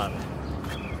 It's Ron.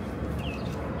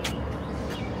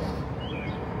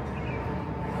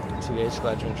 TH,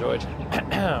 glad you enjoyed.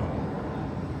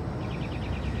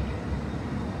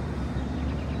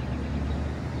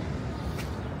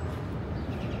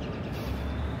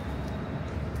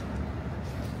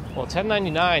 Well,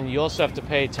 1099, you also have to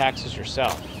pay taxes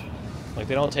yourself. Like,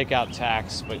 they don't take out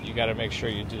tax, but you got to make sure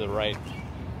you do the right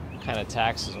kind of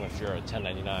taxes if you're a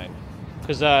 1099.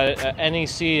 Because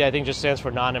NEC, I think, just stands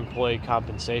for non-employee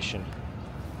compensation,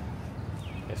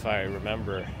 if I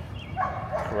remember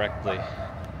correctly.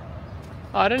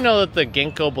 Oh, I didn't know that the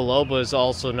ginkgo biloba is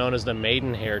also known as the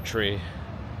maidenhair tree.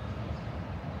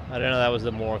 I didn't know that was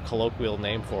the more colloquial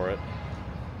name for it.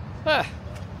 Ah.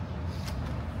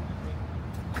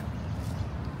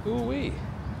 Ooh-wee.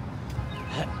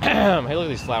 Hey, look at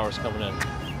these flowers coming in.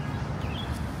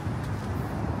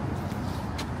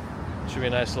 Should be a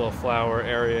nice little flower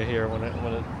area here when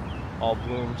it all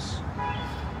blooms.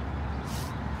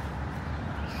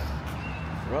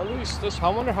 Or at least this. I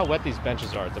wonder how wet these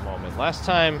benches are at the moment. Last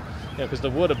time, because the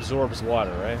wood absorbs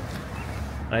water, right?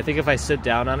 And I think if I sit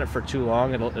down on it for too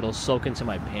long, it'll soak into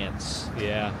my pants.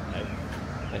 Yeah,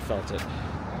 I felt it.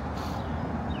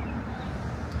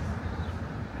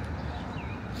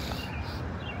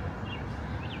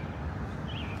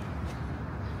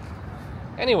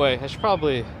 Anyway, I should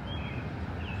probably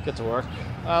get to work.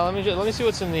 Let me see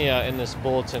what's in the in this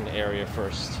bulletin area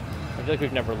first. I feel like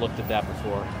we've never looked at that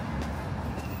before.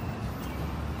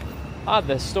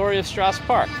 The story of Strauss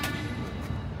Park.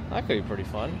 That could be pretty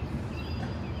fun.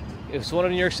 It's one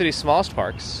of New York City's smallest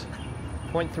parks.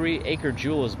 0.3-acre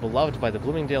jewel is beloved by the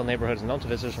Bloomingdale neighborhood and known to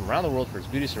visitors from around the world for its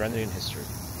beauty, serenity, and history.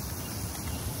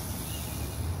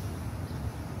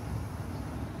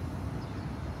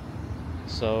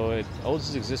 So it owes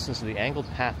its existence to the angled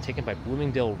path taken by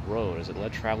Bloomingdale Road as it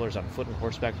led travelers on foot and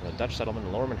horseback from the Dutch settlement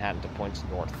in Lower Manhattan to points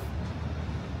north.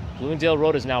 Bloomingdale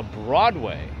Road is now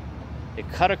Broadway. It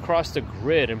cut across the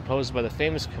grid imposed by the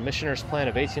famous Commissioner's Plan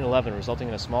of 1811, resulting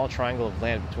in a small triangle of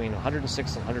land between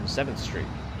 106th and 107th Street.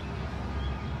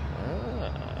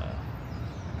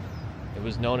 It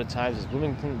was known at times as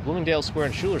Bloomingdale Square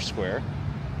and Schuyler Square,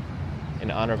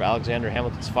 in honor of Alexander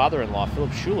Hamilton's father-in-law,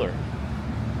 Philip Schuyler.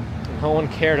 And no one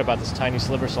cared about this tiny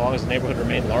sliver so long as the neighborhood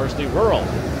remained largely rural,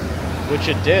 which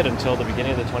it did until the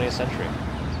beginning of the 20th century.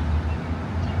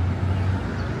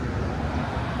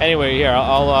 Anyway, here,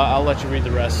 I'll let you read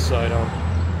the rest so I don't...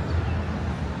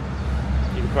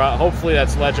 You can hopefully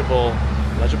that's legible.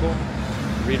 Legible?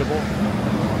 Readable?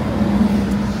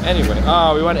 Anyway,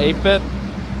 we went 8-bit.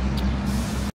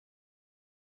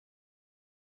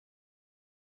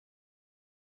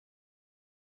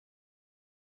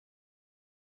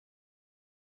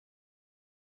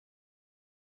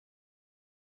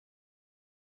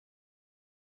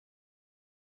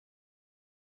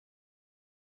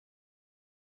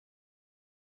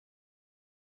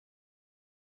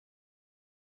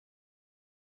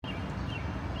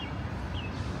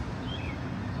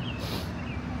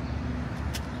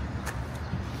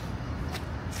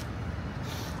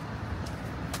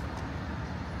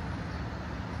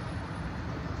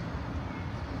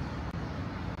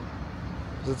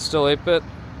 Is it still 8-bit?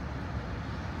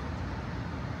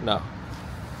 No.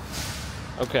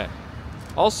 Okay.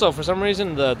 Also, for some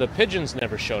reason, the pigeons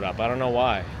never showed up. I don't know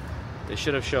why. They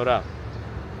should have showed up.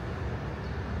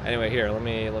 Anyway, here, let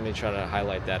me try to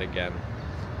highlight that again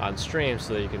on stream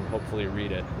so that you can hopefully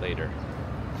read it later.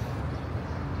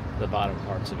 The bottom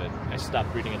parts of it. I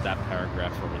stopped reading at that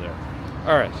paragraph over there.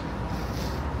 Alright.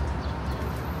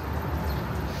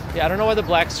 Yeah, I don't know why the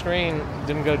black screen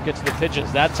didn't get to the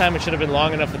pigeons. That time it should have been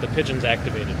long enough that the pigeons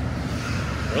activated.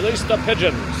 Release the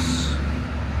pigeons!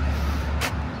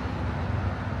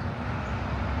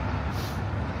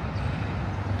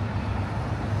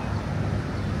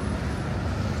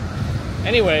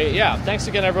 Anyway, yeah, thanks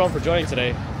again everyone for joining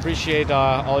today. Appreciate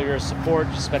all your support,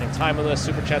 just spending time with us.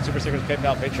 Super Chat, Super Stickers,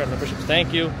 PayPal, Patreon memberships.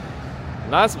 Thank you.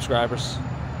 Non-subscribers.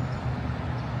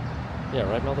 Yeah,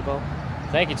 right, Meldabell?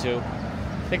 Thank you too.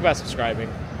 Think about subscribing.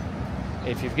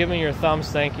 If you've given me your thumbs,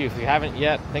 thank you. If you haven't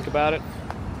yet, think about it.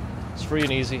 It's free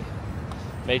and easy.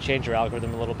 May change your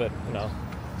algorithm a little bit, you know.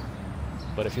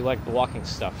 But if you like the walking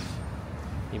stuff,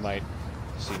 you might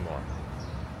see more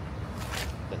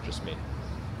than just me.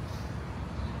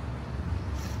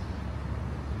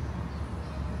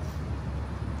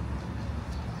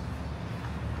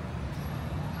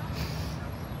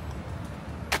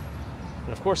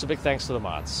 And of course, a big thanks to the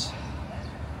mods.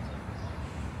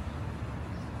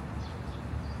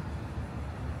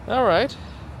 Alright,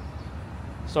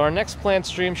 so our next planned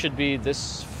stream should be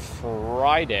this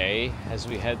Friday as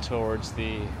we head towards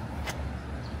the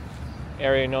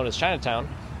area known as Chinatown,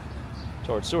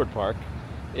 towards Seward Park.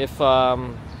 If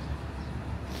I'm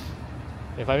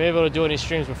able to do any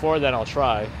streams before then, I'll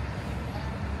try.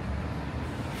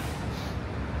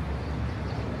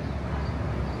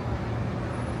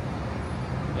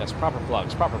 Yes, proper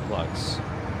plugs, proper plugs.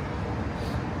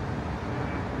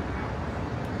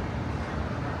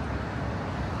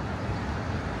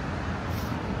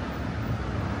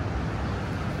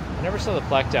 I never saw the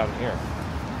plaque down here.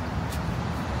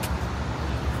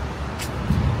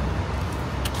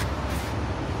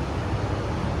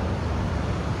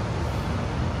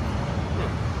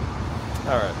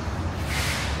 Alright.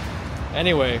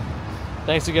 Anyway,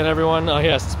 thanks again everyone. Oh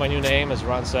yes, it's my new name, as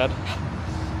Ron said.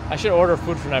 I should order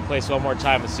food from that place one more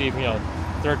time and see if, you know,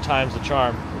 third time's the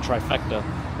charm, the trifecta,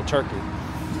 the turkey.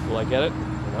 Will I get it?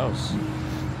 Who knows?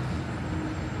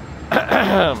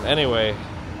 Anyway,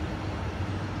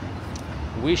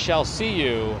 we shall see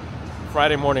you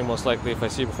Friday morning, most likely. If I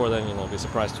see you before then, you'll be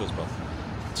surprised to us both.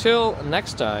 Till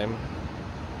next time.